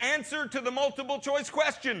them the answer to the multiple choice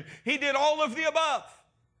question. He did all of the above.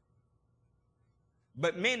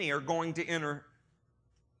 But many are going to enter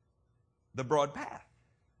the broad path.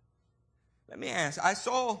 Let me ask, I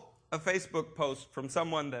saw a Facebook post from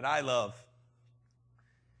someone that I love.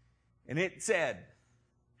 And it said,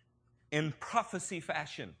 in prophecy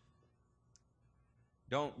fashion,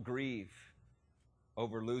 don't grieve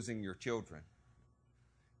over losing your children.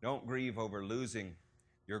 Don't grieve over losing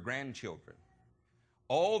your grandchildren.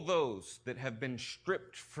 All those that have been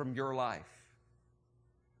stripped from your life,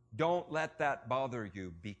 don't let that bother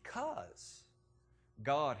you, because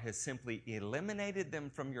God has simply eliminated them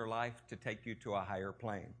from your life to take you to a higher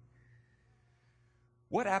plane.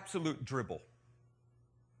 What absolute dribble.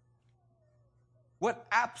 What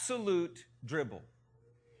absolute dribble.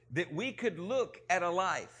 That we could look at a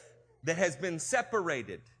life that has been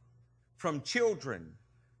separated from children,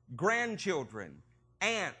 grandchildren,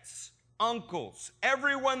 aunts, uncles,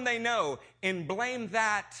 everyone they know, and blame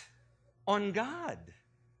that on God.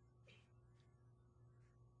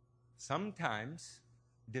 Sometimes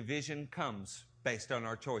division comes based on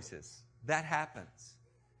our choices. That happens.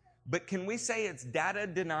 But can we say it's data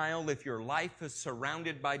denial if your life is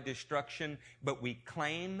surrounded by destruction, but we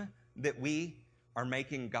claim that we are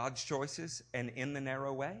making God's choices and in the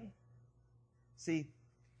narrow way? See,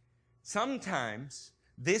 sometimes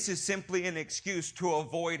this is simply an excuse to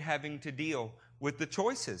avoid having to deal with the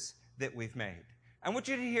choices that we've made. I want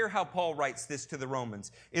you to hear how Paul writes this to the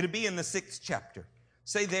Romans. It'll be in the 6th chapter.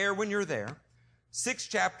 Say there when you're there. 6th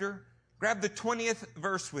chapter, grab the 20th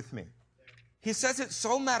verse with me. He says it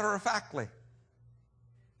so matter-of-factly.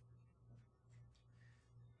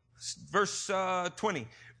 Verse 20.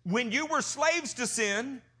 When you were slaves to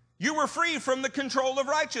sin, you were free from the control of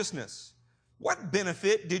righteousness. What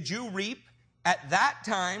benefit did you reap at that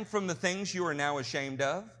time from the things you are now ashamed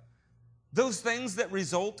of? Those things that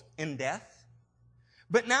result in death?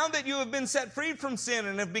 But now that you have been set free from sin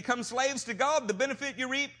and have become slaves to God, the benefit you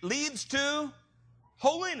reap leads to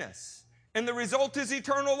holiness. And the result is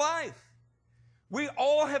eternal life. We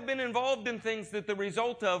all have been involved in things that the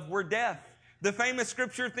result of were death. The famous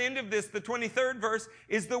scripture at the end of this, the 23rd verse,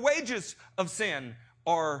 is the wages of sin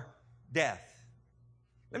are death.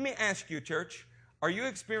 Let me ask you, church, are you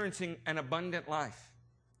experiencing an abundant life?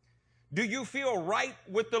 Do you feel right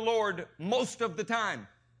with the Lord most of the time?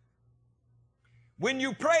 When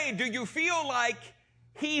you pray, do you feel like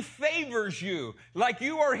he favors you, like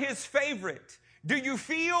you are his favorite? Do you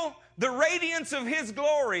feel the radiance of his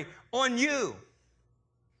glory on you?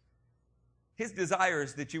 His desire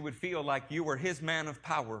is that you would feel like you were His man of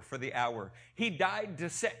power for the hour. He died to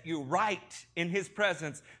set you right in His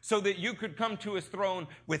presence so that you could come to His throne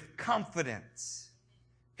with confidence.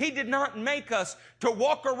 He did not make us to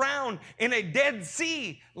walk around in a Dead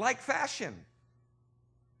Sea like fashion.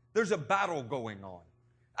 There's a battle going on.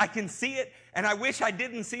 I can see it, and I wish I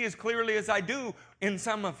didn't see as clearly as I do in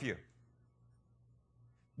some of you.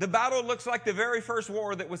 The battle looks like the very first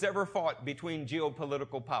war that was ever fought between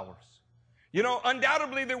geopolitical powers. You know,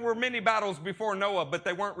 undoubtedly there were many battles before Noah, but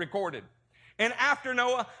they weren't recorded. And after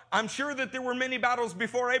Noah, I'm sure that there were many battles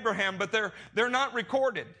before Abraham, but they're not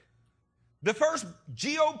recorded. The first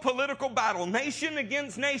geopolitical battle, nation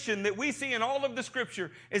against nation, that we see in all of the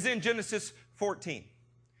Scripture is in Genesis 14.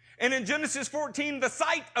 And in Genesis 14, the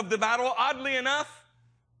site of the battle, oddly enough,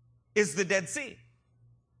 is the Dead Sea.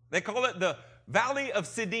 They call it the Valley of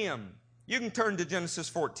Siddim. You can turn to Genesis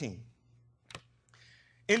 14.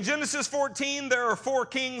 In Genesis 14, there are 4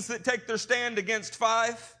 kings that take their stand against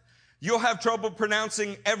 5. You'll have trouble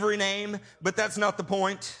pronouncing every name, but that's not the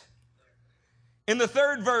point. In the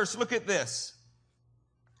 3rd verse, look at this.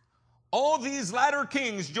 All these latter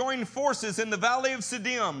kings joined forces in the Valley of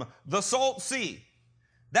Siddim, the Salt Sea.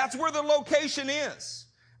 That's where the location is.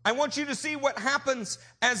 I want you to see what happens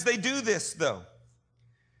as they do this, though.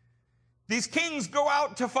 These kings go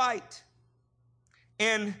out to fight.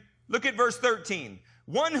 And look at verse 13.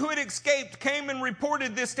 One who had escaped came and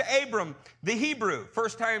reported this to Abram, the Hebrew.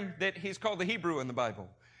 First time that he's called the Hebrew in the Bible.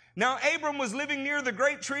 Now Abram was living near the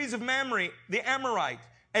great trees of Mamre, the Amorite,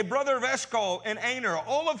 a brother of Eshcol and Aner,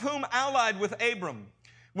 all of whom allied with Abram.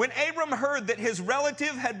 When Abram heard that his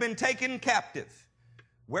relative had been taken captive,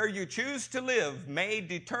 where you choose to live may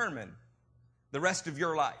determine the rest of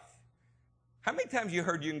your life. How many times you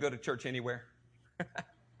heard you can go to church anywhere?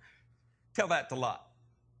 Tell that to Lot.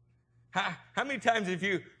 How many times have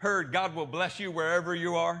you heard God will bless you wherever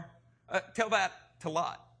you are? Tell that to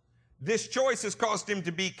Lot. This choice has caused him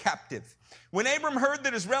to be captive. When Abram heard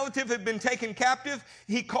that his relative had been taken captive,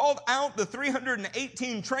 he called out the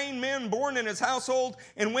 318 trained men born in his household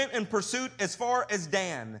and went in pursuit as far as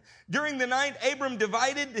Dan. During the night, Abram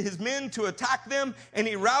divided his men to attack them, and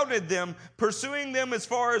he routed them, pursuing them as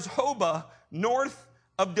far as Hobah, north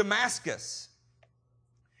of Damascus.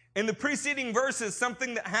 In the preceding verses,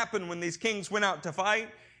 something that happened when these kings went out to fight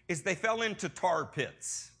is they fell into tar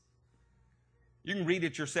pits. You can read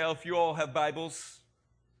it yourself. You all have Bibles.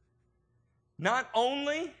 Not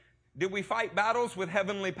only did we fight battles with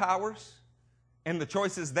heavenly powers and the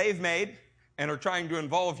choices they've made and are trying to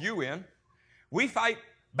involve you in, we fight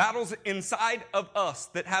battles inside of us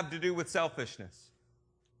that have to do with selfishness.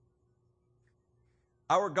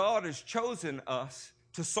 Our God has chosen us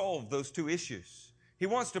to solve those 2 issues. He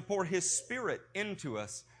wants to pour His Spirit into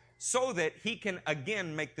us so that He can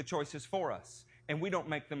again make the choices for us and we don't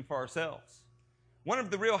make them for ourselves. One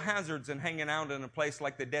of the real hazards in hanging out in a place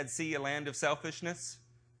like the Dead Sea, a land of selfishness,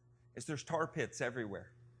 is there's tar pits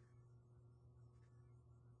everywhere.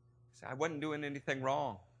 So I wasn't doing anything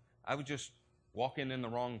wrong. I was just walking in the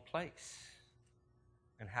wrong place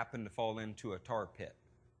and happened to fall into a tar pit.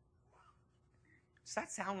 Does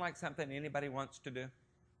that sound like something anybody wants to do?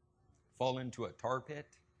 Fall into a tar pit?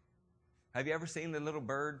 Have you ever seen the little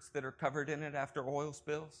birds that are covered in it after oil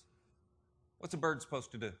spills? What's a bird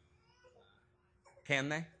supposed to do? Can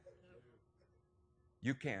they?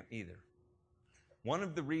 You can't either. One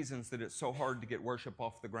of the reasons that it's so hard to get worship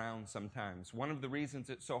off the ground sometimes, one of the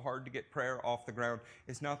reasons it's so hard to get prayer off the ground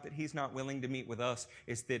is not that He's not willing to meet with us,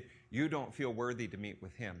 it's that you don't feel worthy to meet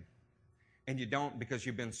with Him. And you don't because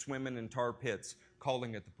you've been swimming in tar pits,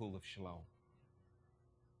 calling at the pool of Siloam.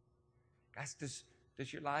 Guys,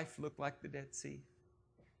 does your life look like the Dead Sea?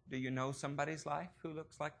 Do you know somebody's life who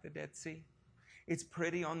looks like the Dead Sea? It's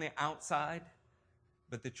pretty on the outside,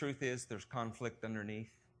 but the truth is there's conflict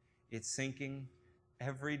underneath. It's sinking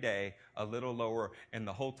every day a little lower, and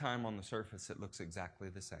the whole time on the surface it looks exactly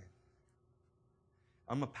the same.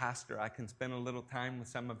 I'm a pastor. I can spend a little time with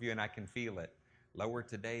some of you and I can feel it. Lower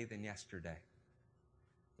today than yesterday.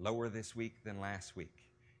 Lower this week than last week.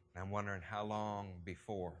 And I'm wondering how long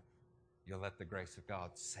before you'll let the grace of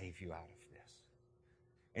God save you out of this.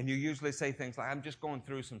 And you usually say things like, I'm just going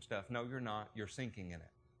through some stuff. No, you're not. You're sinking in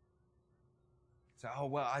it. So, oh,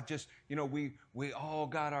 well, we all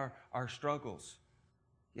got our struggles.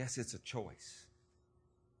 Yes, it's a choice.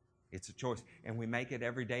 It's a choice. And we make it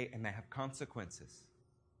every day, and they have consequences.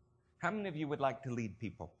 How many of you would like to lead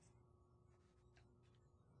people?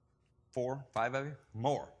 4, 5 of you?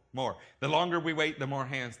 More. The longer we wait, the more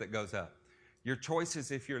hands that goes up. Your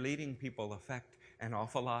choices, if you're leading people, affect an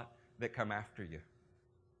awful lot that come after you.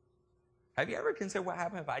 Have you ever considered what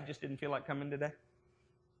happened if I just didn't feel like coming today?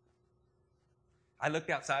 I looked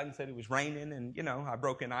outside and said it was raining, and, I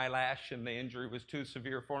broke an eyelash and the injury was too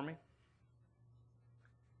severe for me.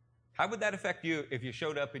 How would that affect you if you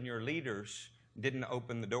showed up and your leaders didn't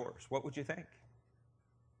open the doors? What would you think?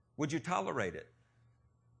 Would you tolerate it?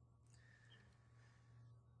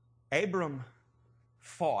 Abram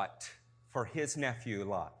fought for his nephew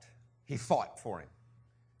Lot. He fought for him.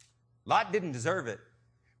 Lot didn't deserve it.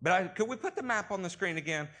 But could we put the map on the screen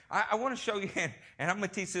again? I want to show you, and I'm going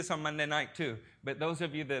to teach this on Monday night too, but those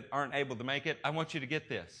of you that aren't able to make it, I want you to get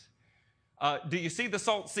this. Do you see the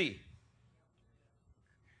Salt Sea?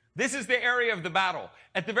 This is the area of the battle.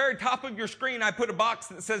 At the very top of your screen, I put a box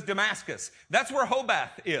that says Damascus. That's where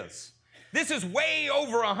Hobath is. This is way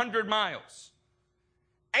over 100 miles.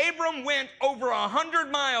 Abram went over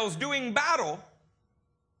 100 miles doing battle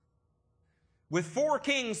with 4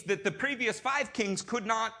 kings that the previous 5 kings could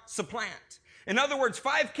not supplant. In other words,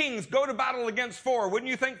 5 kings go to battle against 4. Wouldn't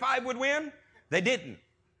you think 5 would win? They didn't.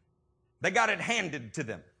 They got it handed to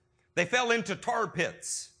them. They fell into tar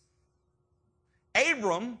pits.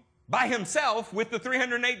 Abram, by himself, with the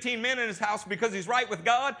 318 men in his house because he's right with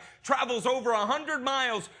God, travels over 100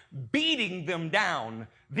 miles, beating them down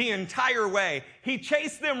the entire way. He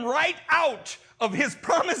chased them right out of his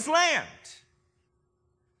promised land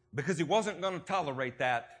because he wasn't going to tolerate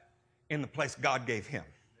that in the place God gave him.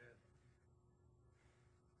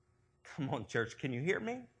 Come on, church, can you hear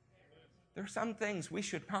me? There are some things we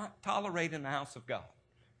should not tolerate in the house of God.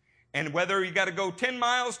 And whether you got to go 10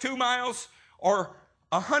 miles, 2 miles, or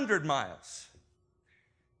 100 miles.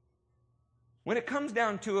 When it comes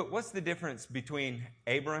down to it, what's the difference between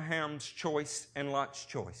Abraham's choice and Lot's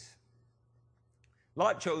choice?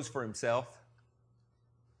 Lot chose for himself.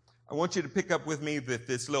 I want you to pick up with me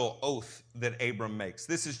this little oath that Abram makes.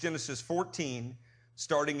 This is Genesis 14,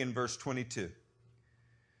 starting in verse 22.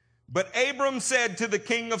 But Abram said to the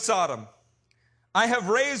king of Sodom, I have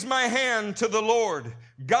raised my hand to the Lord,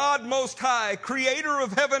 God Most High, creator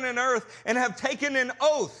of heaven and earth, and have taken an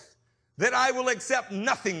oath that I will accept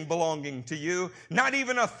nothing belonging to you, not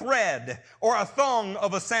even a thread or a thong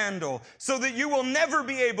of a sandal, so that you will never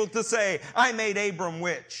be able to say, I made Abram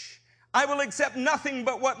rich. I will accept nothing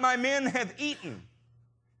but what my men have eaten.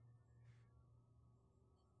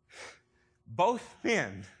 Both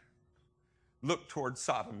men looked towards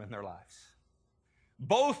Sodom in their lives.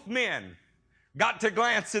 Both men got to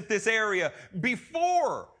glance at this area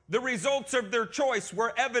before the results of their choice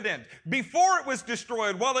were evident, before it was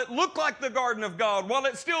destroyed, while it looked like the garden of God, while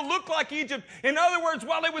it still looked like Egypt. In other words,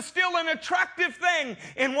 while it was still an attractive thing.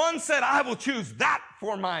 And one said, I will choose that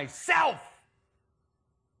for myself.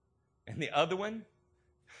 And the other one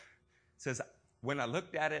says, when I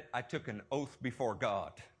looked at it, I took an oath before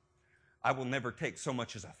God. I will never take so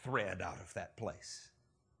much as a thread out of that place.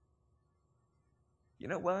 You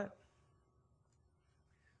know what?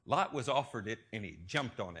 Lot was offered it and he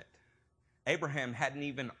jumped on it. Abraham hadn't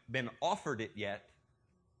even been offered it yet,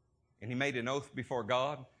 and he made an oath before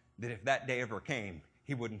God that if that day ever came,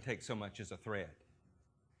 he wouldn't take so much as a thread.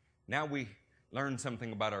 Now we learn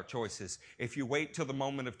something about our choices. If you wait till the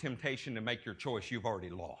moment of temptation to make your choice, you've already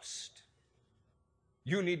lost.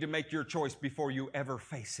 You need to make your choice before you ever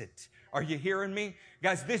face it. Are you hearing me?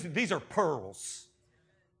 Guys, these are pearls.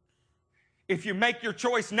 If you make your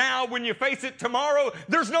choice now, when you face it tomorrow,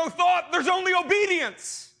 there's no thought, there's only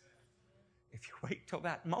obedience. If you wait till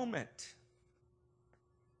that moment,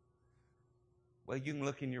 well, you can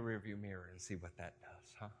look in your rearview mirror and see what that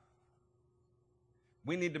does, huh?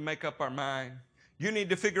 We need to make up our mind. You need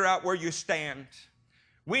to figure out where you stand.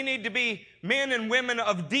 We need to be men and women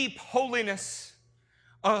of deep holiness,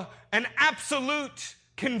 an absolute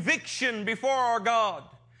conviction before our God,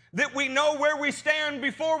 that we know where we stand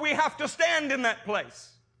before we have to stand in that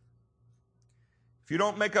place. If you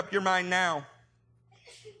don't make up your mind now,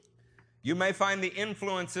 you may find the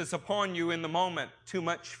influences upon you in the moment too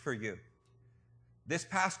much for you. This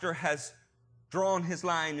pastor has drawn his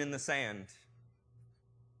line in the sand.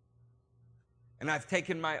 And I've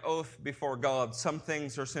taken my oath before God. Some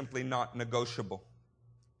things are simply not negotiable.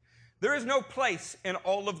 There is no place in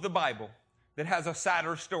all of the Bible that has a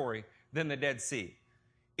sadder story than the Dead Sea.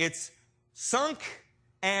 It's sunk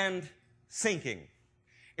and sinking.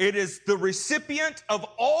 It is the recipient of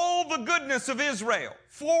all the goodness of Israel.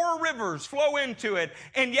 4 rivers flow into it,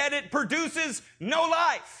 and yet it produces no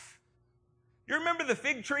life. You remember the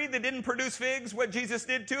fig tree that didn't produce figs, what Jesus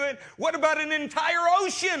did to it? What about an entire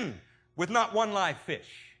ocean with not one live fish?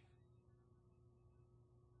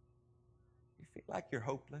 You feel like you're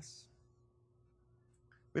hopeless?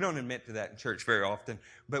 We don't admit to that in church very often,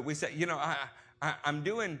 but we say, I'm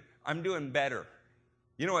doing I'm doing better.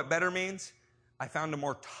 You know what better means? I found a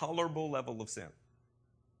more tolerable level of sin.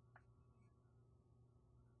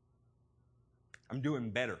 I'm doing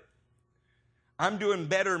better. I'm doing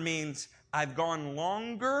better means I've gone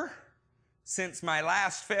longer since my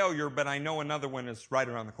last failure, but I know another one is right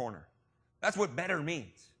around the corner. That's what better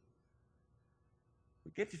means.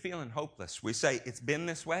 We get to feeling hopeless. We say, it's been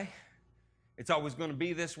this way. It's always going to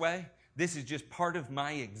be this way. This is just part of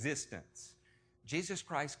my existence. Jesus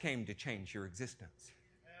Christ came to change your existence.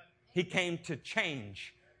 He came to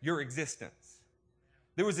change your existence.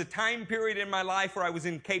 There was a time period in my life where I was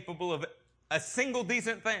incapable of a single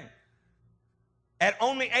decent thing. At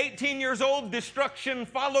only 18 years old, destruction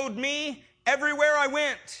followed me everywhere I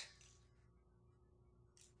went.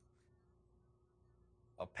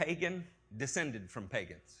 A pagan descended from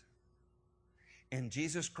pagans. And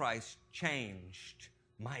Jesus Christ changed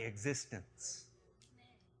my existence.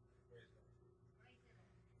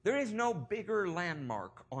 There is no bigger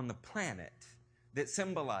landmark on the planet that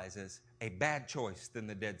symbolizes a bad choice than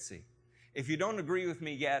the Dead Sea. If you don't agree with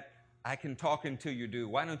me yet, I can talk until you do.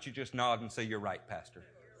 Why don't you just nod and say, you're right, Pastor?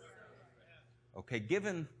 Okay,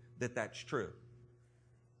 given that that's true,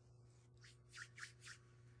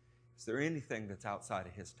 is there anything that's outside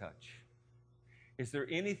of His touch? Is there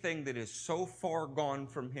anything that is so far gone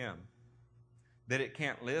from Him that it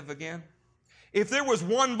can't live again? If there was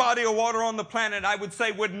one body of water on the planet I would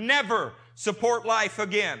say would never support life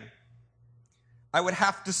again, I would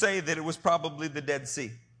have to say that it was probably the Dead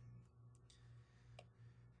Sea.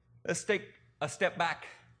 Let's take a step back.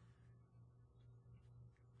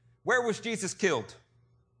 Where was Jesus killed?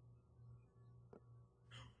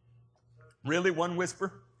 Really, one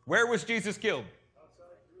whisper? Where was Jesus killed?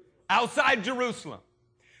 Outside Jerusalem.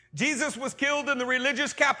 Jesus was killed in the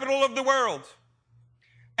religious capital of the world,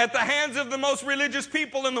 at the hands of the most religious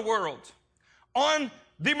people in the world, on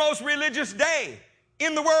the most religious day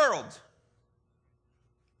in the world.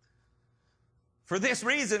 For this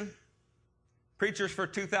reason, preachers for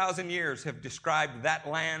 2,000 years have described that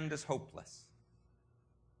land as hopeless.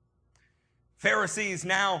 Pharisees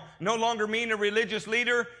now no longer mean a religious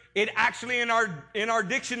leader. It actually in our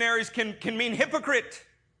dictionaries can mean hypocrite.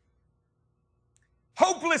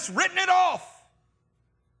 Hopeless, written it off.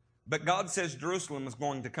 But God says Jerusalem is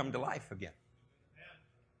going to come to life again.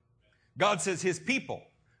 God says His people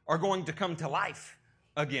are going to come to life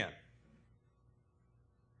again.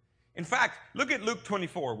 In fact, look at Luke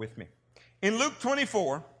 24 with me. In Luke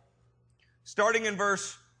 24, starting in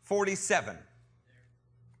verse 47.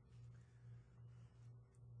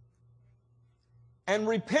 And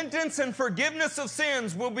repentance and forgiveness of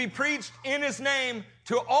sins will be preached in His name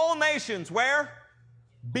to all nations. Where?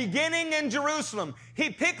 Beginning in Jerusalem.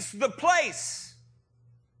 He picks the place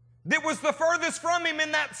that was the furthest from Him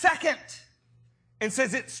in that second and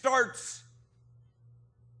says it starts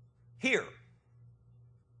here.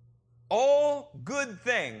 All good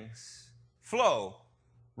things flow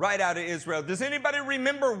right out of Israel. Does anybody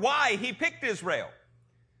remember why He picked Israel?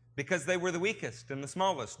 Because they were the weakest and the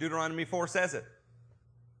smallest. Deuteronomy 4 says it.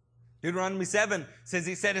 Deuteronomy 7 says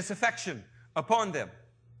He set His affection upon them.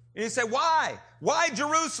 And you say, why? Why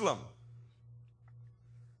Jerusalem?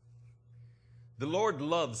 The Lord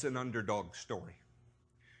loves an underdog story.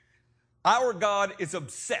 Our God is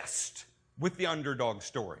obsessed with the underdog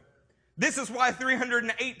story. This is why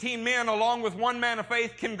 318 men, along with one man of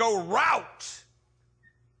faith, can go rout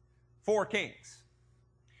 4 kings.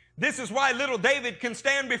 This is why little David can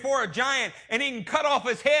stand before a giant and he can cut off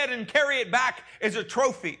his head and carry it back as a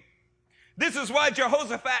trophy. This is why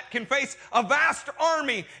Jehoshaphat can face a vast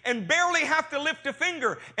army and barely have to lift a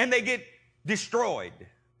finger and they get destroyed.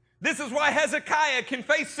 This is why Hezekiah can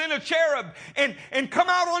face Sennacherib and come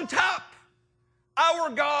out on top. Our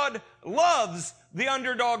God loves the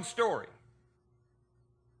underdog story.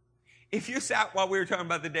 If you sat while we were talking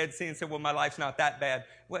about the Dead Sea and said, well, my life's not that bad,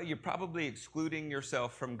 well, you're probably excluding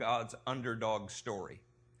yourself from God's underdog story.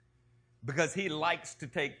 Because He likes to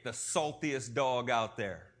take the saltiest dog out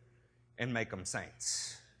there and make them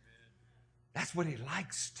saints. That's what He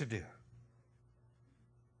likes to do.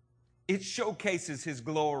 It showcases His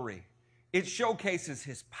glory. It showcases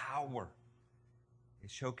His power.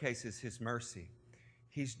 It showcases His mercy.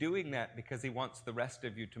 He's doing that because He wants the rest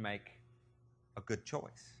of you to make a good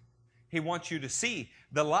choice. He wants you to see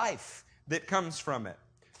the life that comes from it.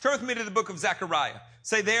 Turn with me to the book of Zechariah.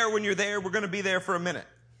 Say there when you're there. We're going to be there for a minute.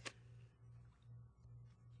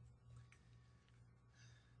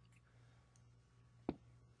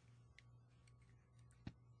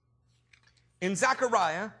 In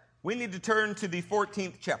Zechariah, we need to turn to the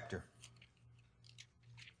 14th chapter.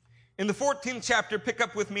 In the 14th chapter, pick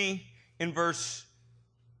up with me in verse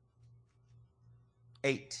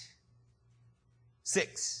 8,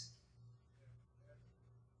 6,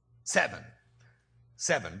 7.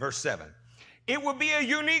 7, verse 7. It will be a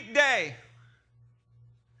unique day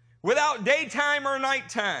without daytime or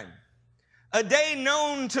nighttime, a day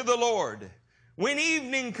known to the Lord. When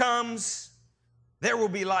evening comes, there will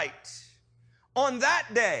be light. On that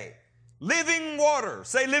day, living water,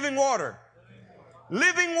 say living water.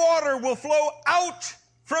 Living water will flow out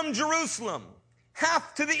from Jerusalem,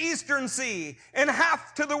 half to the eastern sea and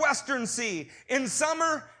half to the western sea, in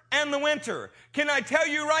summer and the winter. Can I tell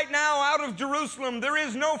you right now, out of Jerusalem, there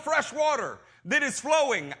is no fresh water that is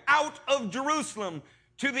flowing out of Jerusalem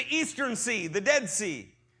to the eastern sea, the Dead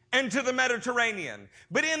Sea, and to the Mediterranean.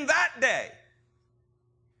 But in that day,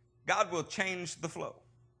 God will change the flow.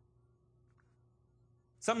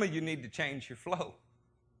 Some of you need to change your flow.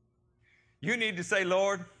 You need to say,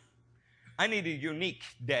 Lord, I need a unique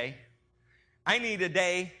day. I need a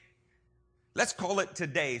day. Let's call it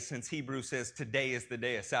today, since Hebrews says today is the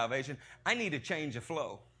day of salvation. I need a change of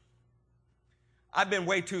flow. I've been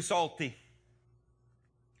way too salty.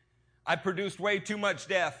 I produced way too much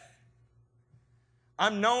death.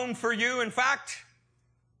 I'm known for you. In fact,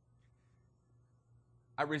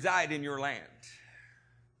 I reside in your land.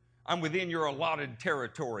 I'm within your allotted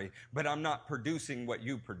territory, but I'm not producing what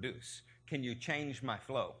you produce. Can you change my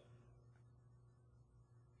flow?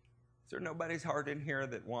 Is there nobody's heart in here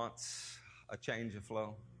that wants a change of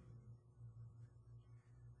flow?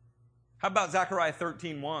 How about Zechariah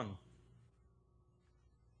 13:1?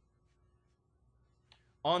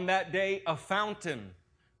 On that day, a fountain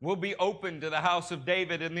will be opened to the house of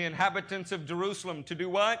David and the inhabitants of Jerusalem to do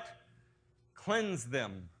what? Cleanse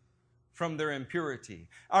them from their impurity.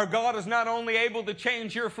 Our God is not only able to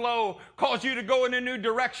change your flow, cause you to go in a new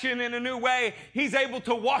direction, in a new way, He's able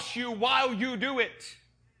to wash you while you do it.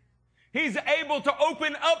 He's able to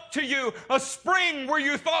open up to you a spring where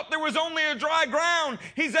you thought there was only a dry ground.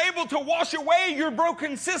 He's able to wash away your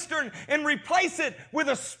broken cistern and replace it with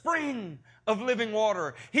a spring of living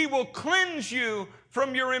water. He will cleanse you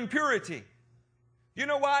from your impurity. You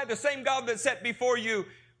know why? The same God that set before you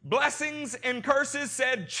blessings and curses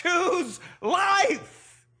said, choose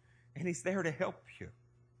life. And He's there to help you.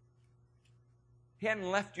 He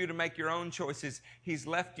hadn't left you to make your own choices. He's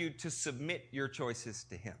left you to submit your choices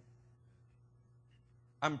to Him.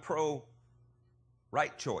 I'm pro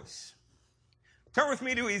right choice. Turn with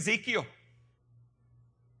me to Ezekiel.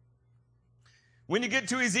 When you get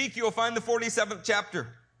to Ezekiel, find the 47th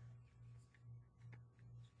chapter.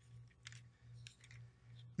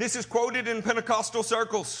 This is quoted in Pentecostal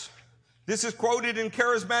circles. This is quoted in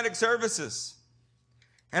charismatic services.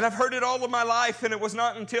 And I've heard it all of my life, and it was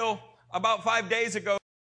not until about 5 days ago.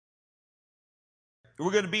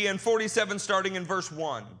 We're going to be in 47, starting in verse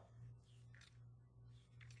 1.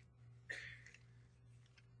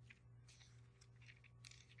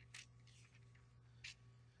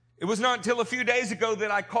 It was not until a few days ago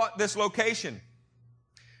that I caught this location.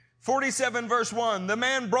 47 verse 1, the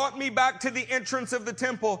man brought me back to the entrance of the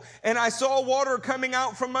temple, and I saw water coming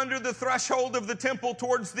out from under the threshold of the temple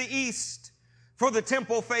towards the east, for the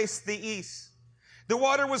temple faced the east. The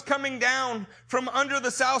water was coming down from under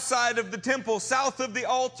the south side of the temple, south of the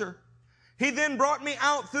altar. He then brought me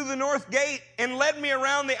out through the north gate and led me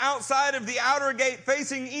around the outside of the outer gate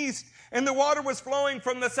facing east, and the water was flowing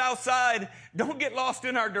from the south side. Don't get lost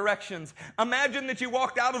in our directions. Imagine that you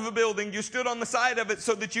walked out of a building, you stood on the side of it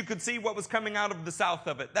so that you could see what was coming out of the south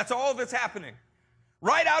of it. That's all that's happening.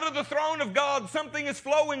 Right out of the throne of God, something is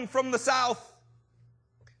flowing from the south.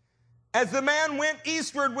 As the man went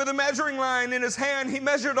eastward with a measuring line in his hand, he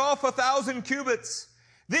measured off 1,000 cubits.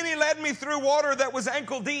 Then he led me through water that was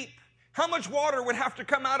ankle deep. How much water would have to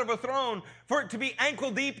come out of a throne for it to be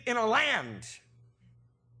ankle deep in a land?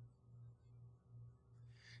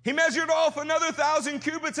 He measured off another 1,000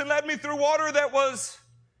 cubits and led me through water that was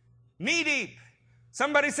knee deep.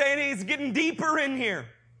 Somebody saying he's getting deeper in here.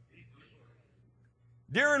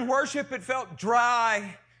 During worship, it felt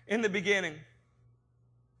dry in the beginning.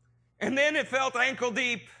 And then it felt ankle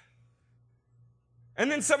deep.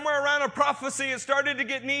 And then somewhere around a prophecy, it started to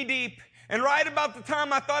get knee deep. And right about the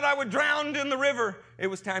time I thought I would drown in the river, it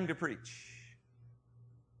was time to preach.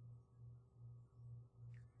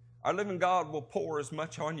 Our living God will pour as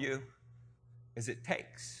much on you as it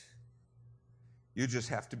takes. You just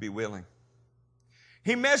have to be willing.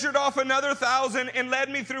 He measured off another 1,000 and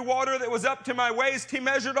led me through water that was up to my waist. He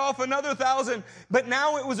measured off another 1,000, but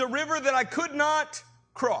now it was a river that I could not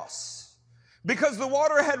cross because the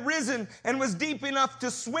water had risen and was deep enough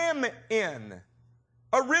to swim in.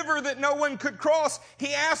 A river that no one could cross.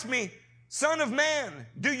 He asked me, Son of man,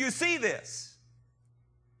 do you see this?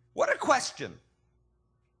 What a question.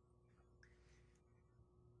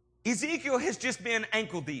 Ezekiel has just been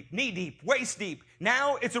ankle deep, knee deep, waist deep.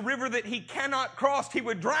 Now it's a river that he cannot cross. He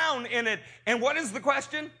would drown in it. And what is the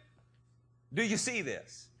question? Do you see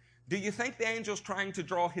this? Do you think the angel's trying to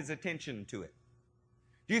draw his attention to it?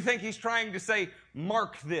 Do you think he's trying to say,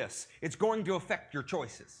 mark this? It's going to affect your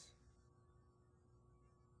choices.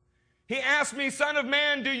 He asked me, Son of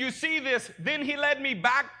man, do you see this? Then he led me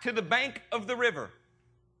back to the bank of the river.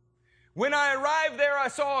 When I arrived there, I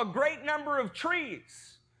saw a great number of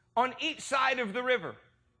trees on each side of the river.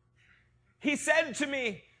 He said to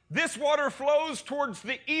me, this water flows towards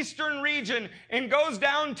the eastern region and goes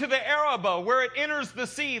down to the Arabah, where it enters the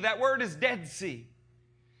sea. That word is Dead Sea.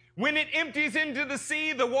 When it empties into the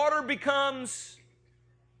sea, the water becomes...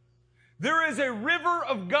 There is a river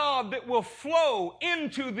of God that will flow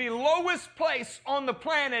into the lowest place on the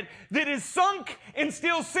planet that is sunk and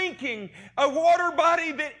still sinking, a water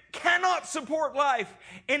body that cannot support life.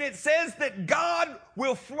 And it says that God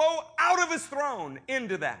will flow out of his throne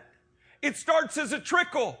into that. It starts as a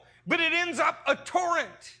trickle, but it ends up a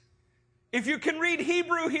torrent. If you can read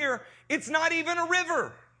Hebrew here, it's not even a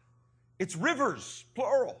river. It's rivers,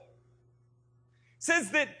 plural. It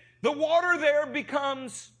says that the water there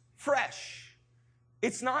becomes fresh.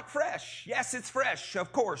 It's not fresh. Yes, it's fresh,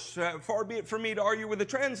 of course. Far be it from me to argue with a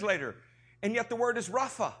translator. And yet the word is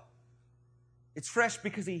Rapha. It's fresh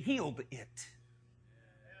because he healed it.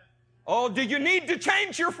 Oh, do you need to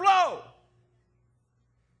change your flow?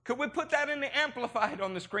 Could we put that in the Amplified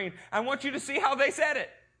on the screen? I want you to see how they said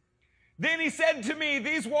it. Then he said to me,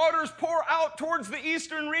 these waters pour out towards the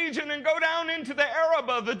eastern region and go down into the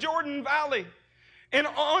Arabah, the Jordan Valley, and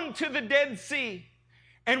on to the Dead Sea.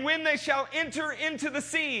 And when they shall enter into the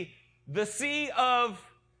sea of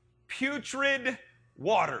putrid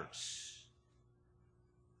waters.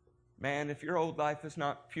 Man, if your old life is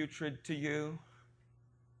not putrid to you,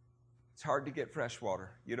 it's hard to get fresh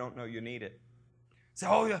water. You don't know you need it. So,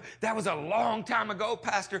 oh, yeah, that was a long time ago,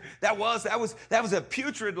 Pastor. That was a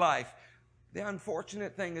putrid life. The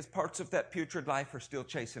unfortunate thing is parts of that putrid life are still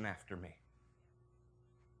chasing after me.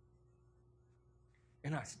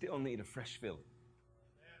 And I still need a fresh filling.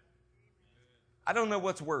 I don't know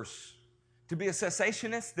what's worse, to be a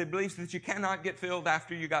cessationist that believes that you cannot get filled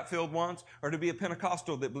after you got filled once, or to be a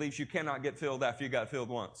Pentecostal that believes you cannot get filled after you got filled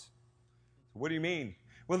once. What do you mean?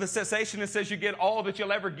 Well, the cessationist says you get all that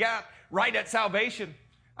you'll ever get right at salvation.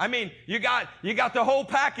 I mean, you got the whole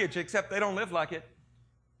package, except they don't live like it.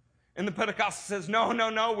 And the Pentecostal says,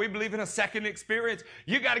 no, we believe in a second experience.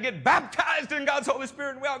 You got to get baptized in God's Holy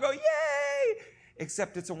Spirit, and we all go, yay!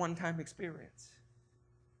 Except it's a one-time experience.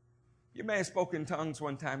 You may have spoken in tongues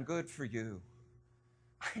one time. Good for you.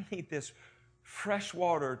 I need this fresh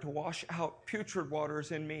water to wash out putrid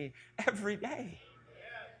waters in me every day.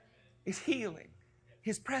 It's healing.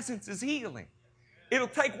 His presence is healing. It'll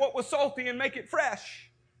take what was salty and make it fresh.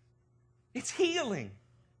 It's healing.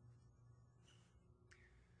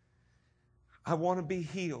 I want to be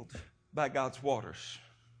healed by God's waters.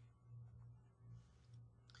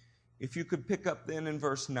 If you could pick up then in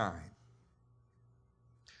verse 9.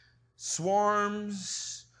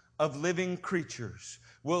 Swarms of living creatures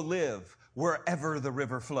will live wherever the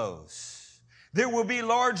river flows. There will be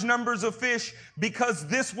large numbers of fish because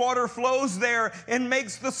this water flows there and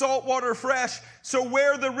makes the salt water fresh. So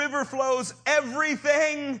where the river flows,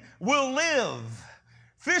 everything will live.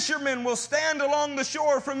 Fishermen will stand along the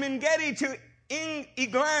shore from En-Gedi to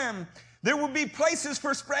Eglam. There will be places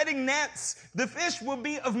for spreading nets. The fish will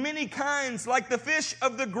be of many kinds, like the fish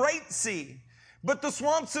of the great sea. But the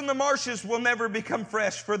swamps and the marshes will never become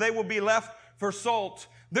fresh, for they will be left for salt.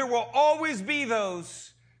 There will always be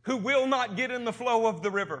those who will not get in the flow of the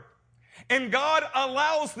river. And God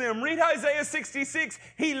allows them. Read Isaiah 66.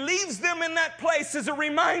 He leaves them in that place as a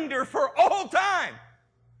reminder for all time.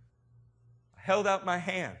 I held out my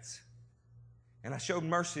hands, and I showed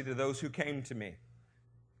mercy to those who came to me,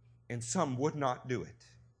 and some would not do it.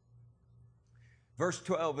 Verse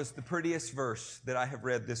 12 is the prettiest verse that I have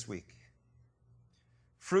read this week.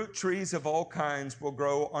 Fruit trees of all kinds will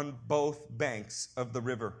grow on both banks of the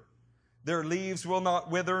river. Their leaves will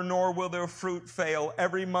not wither, nor will their fruit fail.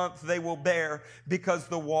 Every month they will bear, because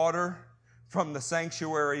the water from the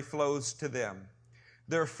sanctuary flows to them.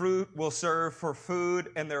 Their fruit will serve for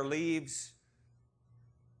food, and their leaves.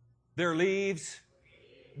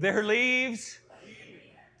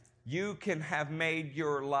 You can have made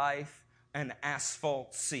your life an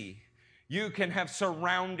asphalt sea. You can have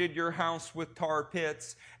surrounded your house with tar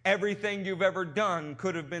pits. Everything you've ever done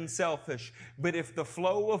could have been selfish. But if the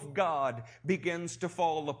flow of God begins to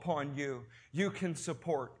fall upon you, you can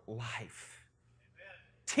support life.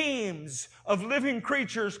 teams of living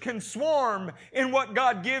creatures can swarm in what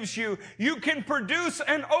God gives you. You can produce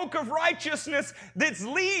an oak of righteousness that's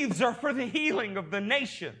leaves are for the healing of the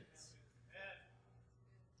nations.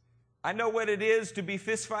 I know what it is to be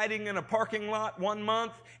fist fighting in a parking lot one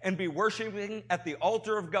month and be worshiping at the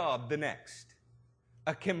altar of God the next.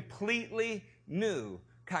 A completely new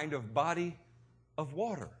kind of body of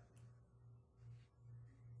water.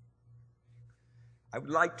 I would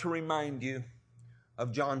like to remind you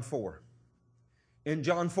of John 4. In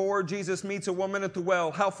John 4, Jesus meets a woman at the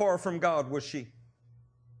well. How far from God was she?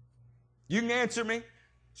 You can answer me.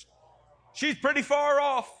 She's pretty far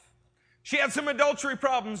off. She had some adultery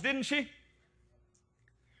problems, didn't she?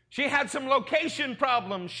 She had some location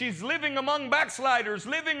problems. She's living among backsliders,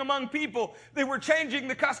 living among people that were changing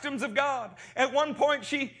the customs of God. At one point,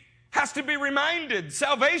 she has to be reminded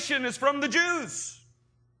salvation is from the Jews.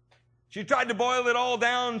 She tried to boil it all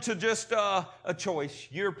down to just a choice.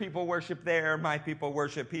 Your people worship there, my people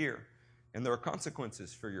worship here. And there are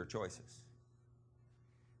consequences for your choices.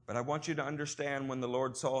 But I want you to understand when the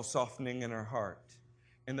Lord saw softening in her heart.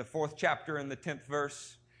 In the 4th chapter, in the 10th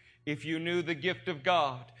verse, if you knew the gift of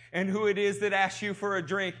God and who it is that asks you for a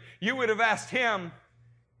drink, you would have asked him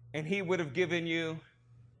and he would have given you.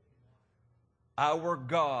 Our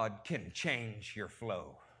God can change your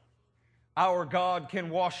flow. Our God can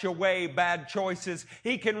wash away bad choices.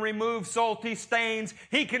 He can remove salty stains.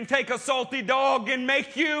 He can take a salty dog and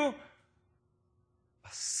make you a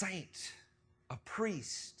saint, a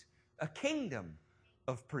priest, a kingdom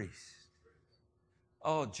of priests.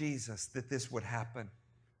 Oh, Jesus, that this would happen,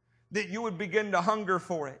 that you would begin to hunger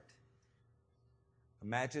for it.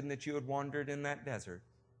 Imagine that you had wandered in that desert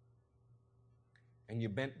and you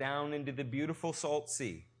bent down into the beautiful salt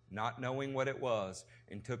sea, not knowing what it was,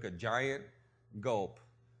 and took a giant gulp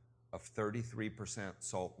of 33%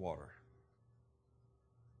 salt water.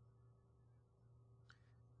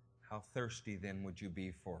 How thirsty then would you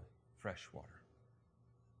be for fresh water?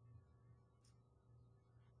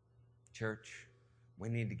 Church, we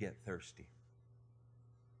need to get thirsty.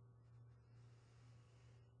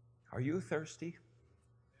 Are you thirsty?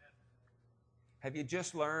 Have you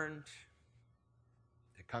just learned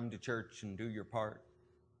to come to church and do your part?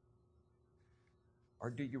 Or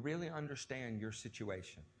do you really understand your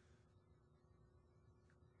situation?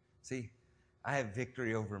 See, I have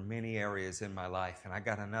victory over many areas in my life, and I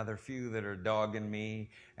got another few that are dogging me,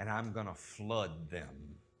 and I'm going to flood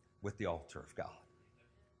them with the altar of God.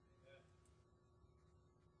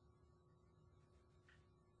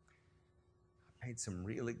 I've made some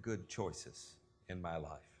really good choices in my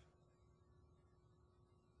life.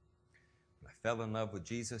 When I fell in love with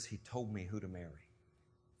Jesus, he told me who to marry.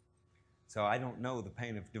 So I don't know the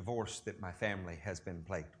pain of divorce that my family has been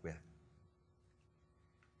plagued with.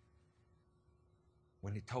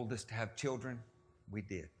 When he told us to have children, we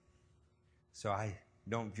did. So I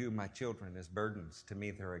don't view my children as burdens. To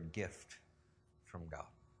me, they're a gift from God.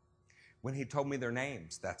 When he told me their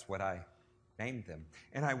names, that's what I named them.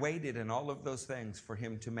 And I waited in all of those things for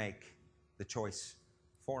him to make the choice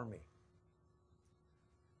for me.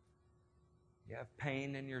 You have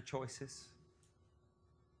pain in your choices?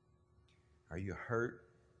 Are you hurt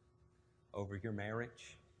over your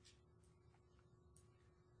marriage?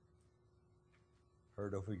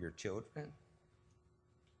 Hurt over your children?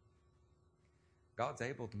 God's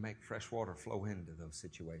able to make fresh water flow into those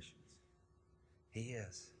situations. He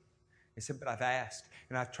is. He said, but I've asked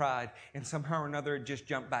and I've tried, and somehow or another it just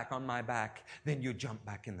jumped back on my back. Then you jump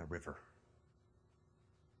back in the river.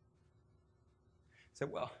 I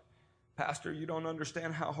said, well, Pastor, you don't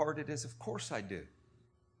understand how hard it is. Of course I do.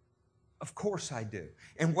 Of course I do.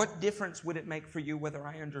 And what difference would it make for you whether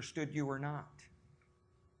I understood you or not?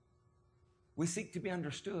 We seek to be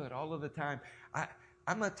understood all of the time.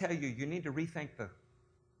 I'm going to tell you, you need to rethink the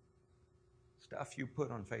stuff you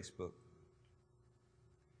put on Facebook.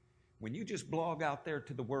 When you just blog out there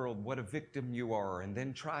to the world what a victim you are and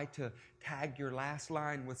then try to tag your last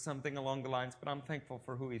line with something along the lines, but I'm thankful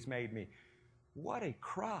for who he's made me. What a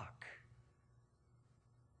crock.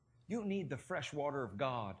 You need the fresh water of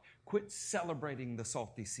God. Quit celebrating the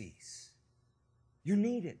salty seas. You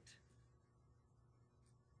need it.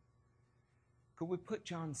 Could we put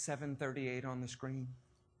John 7:38 on the screen?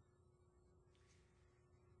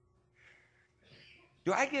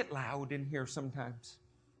 Do I get loud in here sometimes?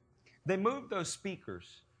 They moved those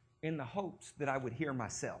speakers in the hopes that I would hear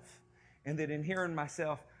myself, and that in hearing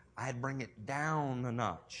myself, I'd bring it down a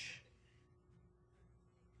notch.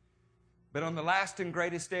 But on the last and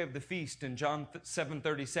greatest day of the feast, in John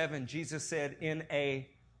 7:37, Jesus said in a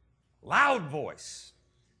loud voice,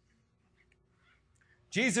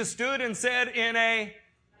 Jesus stood and said in a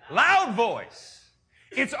Loud voice.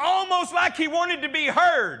 It's almost like he wanted to be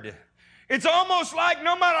heard. It's almost like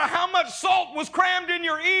no matter how much salt was crammed in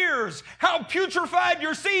your ears, how putrefied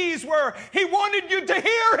your seas were, he wanted you to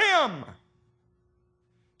hear him.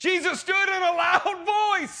 Jesus stood in a loud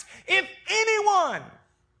voice. If anyone,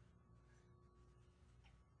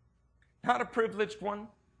 not a privileged one,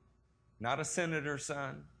 not a senator's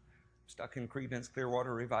son, stuck in Creedence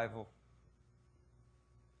Clearwater Revival,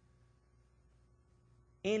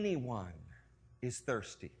 anyone is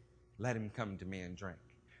thirsty, let him come to me and drink.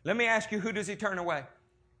 Let me ask you, who does he turn away?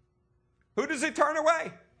 Who does he turn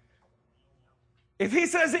away? If he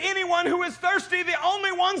says anyone who is thirsty, the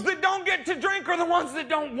only ones that don't get to drink are the ones that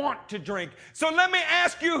don't want to drink. So let me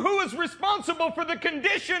ask you, who is responsible for the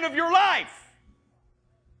condition of your life?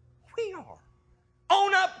 We are.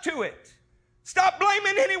 Own up to it. Stop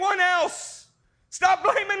blaming anyone else. Stop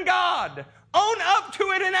blaming God. Own up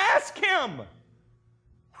to it and ask him,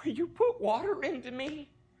 will you put water into me?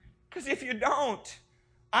 Because if you don't,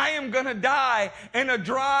 I am going to die in a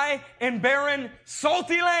dry and barren,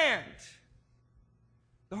 salty land.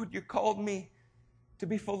 Lord, you called me to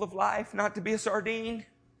be full of life, not to be a sardine.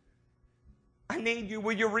 I need you.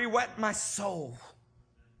 Will you re-wet my soul?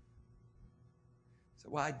 So,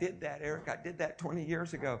 well, I did that, Eric. I did that 20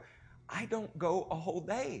 years ago. I don't go a whole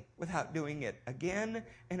day without doing it again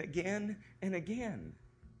and again and again.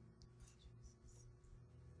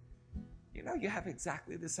 You know, you have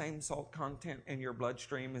exactly the same salt content in your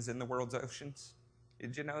bloodstream as in the world's oceans.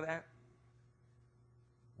 Did you know that?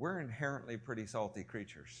 We're inherently pretty salty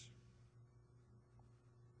creatures.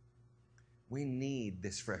 We need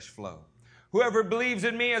this fresh flow. Whoever believes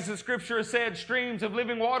in me, as the scripture has said, streams of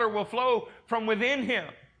living water will flow from within him.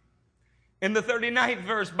 In the 39th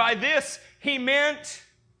verse, by this he meant,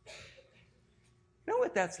 you know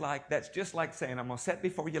what that's like? That's just like saying, I'm going to set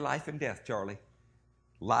before you life and death, Charlie.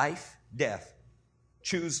 Life, death.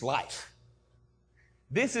 Choose life.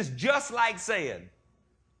 This is just like saying,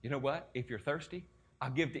 you know what? If you're thirsty,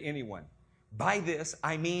 I'll give to anyone. By this,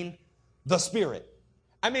 I mean the Spirit.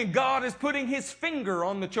 I mean, God is putting his finger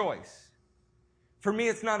on the choice. For me,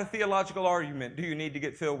 it's not a theological argument. Do you need to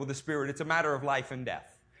get filled with the Spirit? It's a matter of life and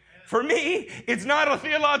death. For me, it's not a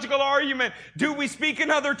theological argument. Do we speak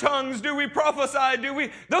in other tongues? Do we prophesy?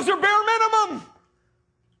 Those are bare minimum.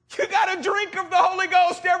 You got to drink of the Holy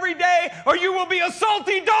Ghost every day or you will be a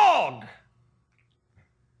salty dog.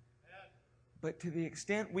 But to the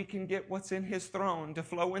extent we can get what's in his throne to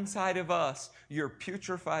flow inside of us, your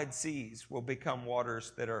putrefied seas will become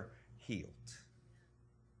waters that are healed.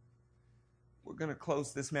 We're going to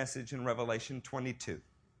close this message in Revelation 22.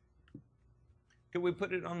 Can we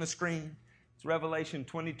put it on the screen? It's Revelation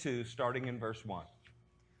 22, starting in verse 1.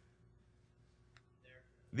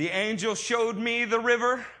 The angel showed me the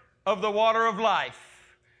river of the water of life,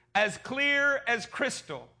 as clear as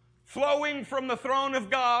crystal, flowing from the throne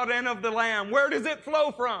of God and of the Lamb. Where does it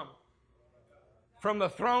flow from? From the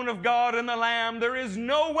throne of God and the Lamb. There is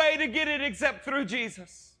no way to get it except through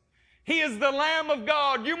Jesus. He is the Lamb of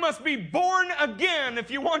God. You must be born again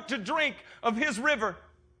if you want to drink of his river.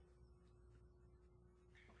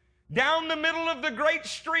 Down the middle of the great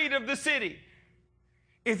street of the city.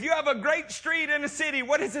 If you have a great street in a city,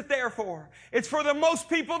 what is it there for? It's for the most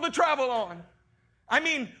people to travel on. I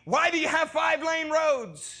mean, why do you have 5-lane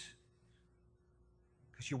roads?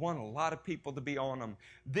 Because you want a lot of people to be on them.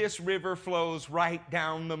 This river flows right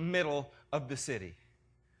down the middle of the city.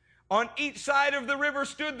 On each side of the river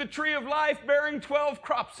stood the tree of life, bearing 12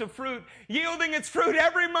 crops of fruit, yielding its fruit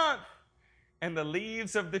every month. And the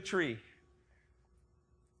leaves of the tree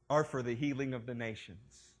are for the healing of the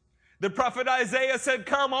nations. The prophet Isaiah said,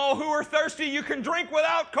 come, all who are thirsty, you can drink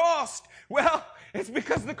without cost. Well, it's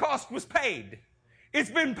because the cost was paid. It's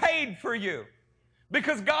been paid for you.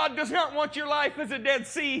 Because God does not want your life as a Dead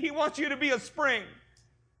Sea. He wants you to be a spring.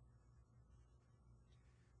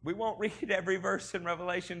 We won't read every verse in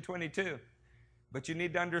Revelation 22, but you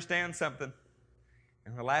need to understand something.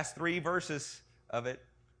 In the last 3 verses of it,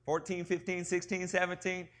 14, 15, 16,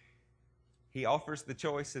 17, he offers the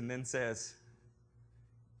choice and then says,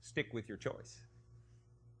 stick with your choice.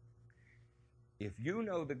 If you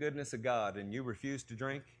know the goodness of God and you refuse to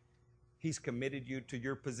drink, he's committed you to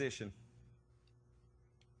your position.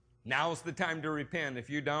 Now's the time to repent. If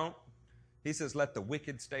you don't, he says, let the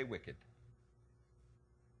wicked stay wicked.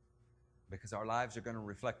 Because our lives are going to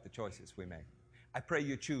reflect the choices we make. I pray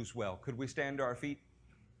you choose well. Could we stand to our feet?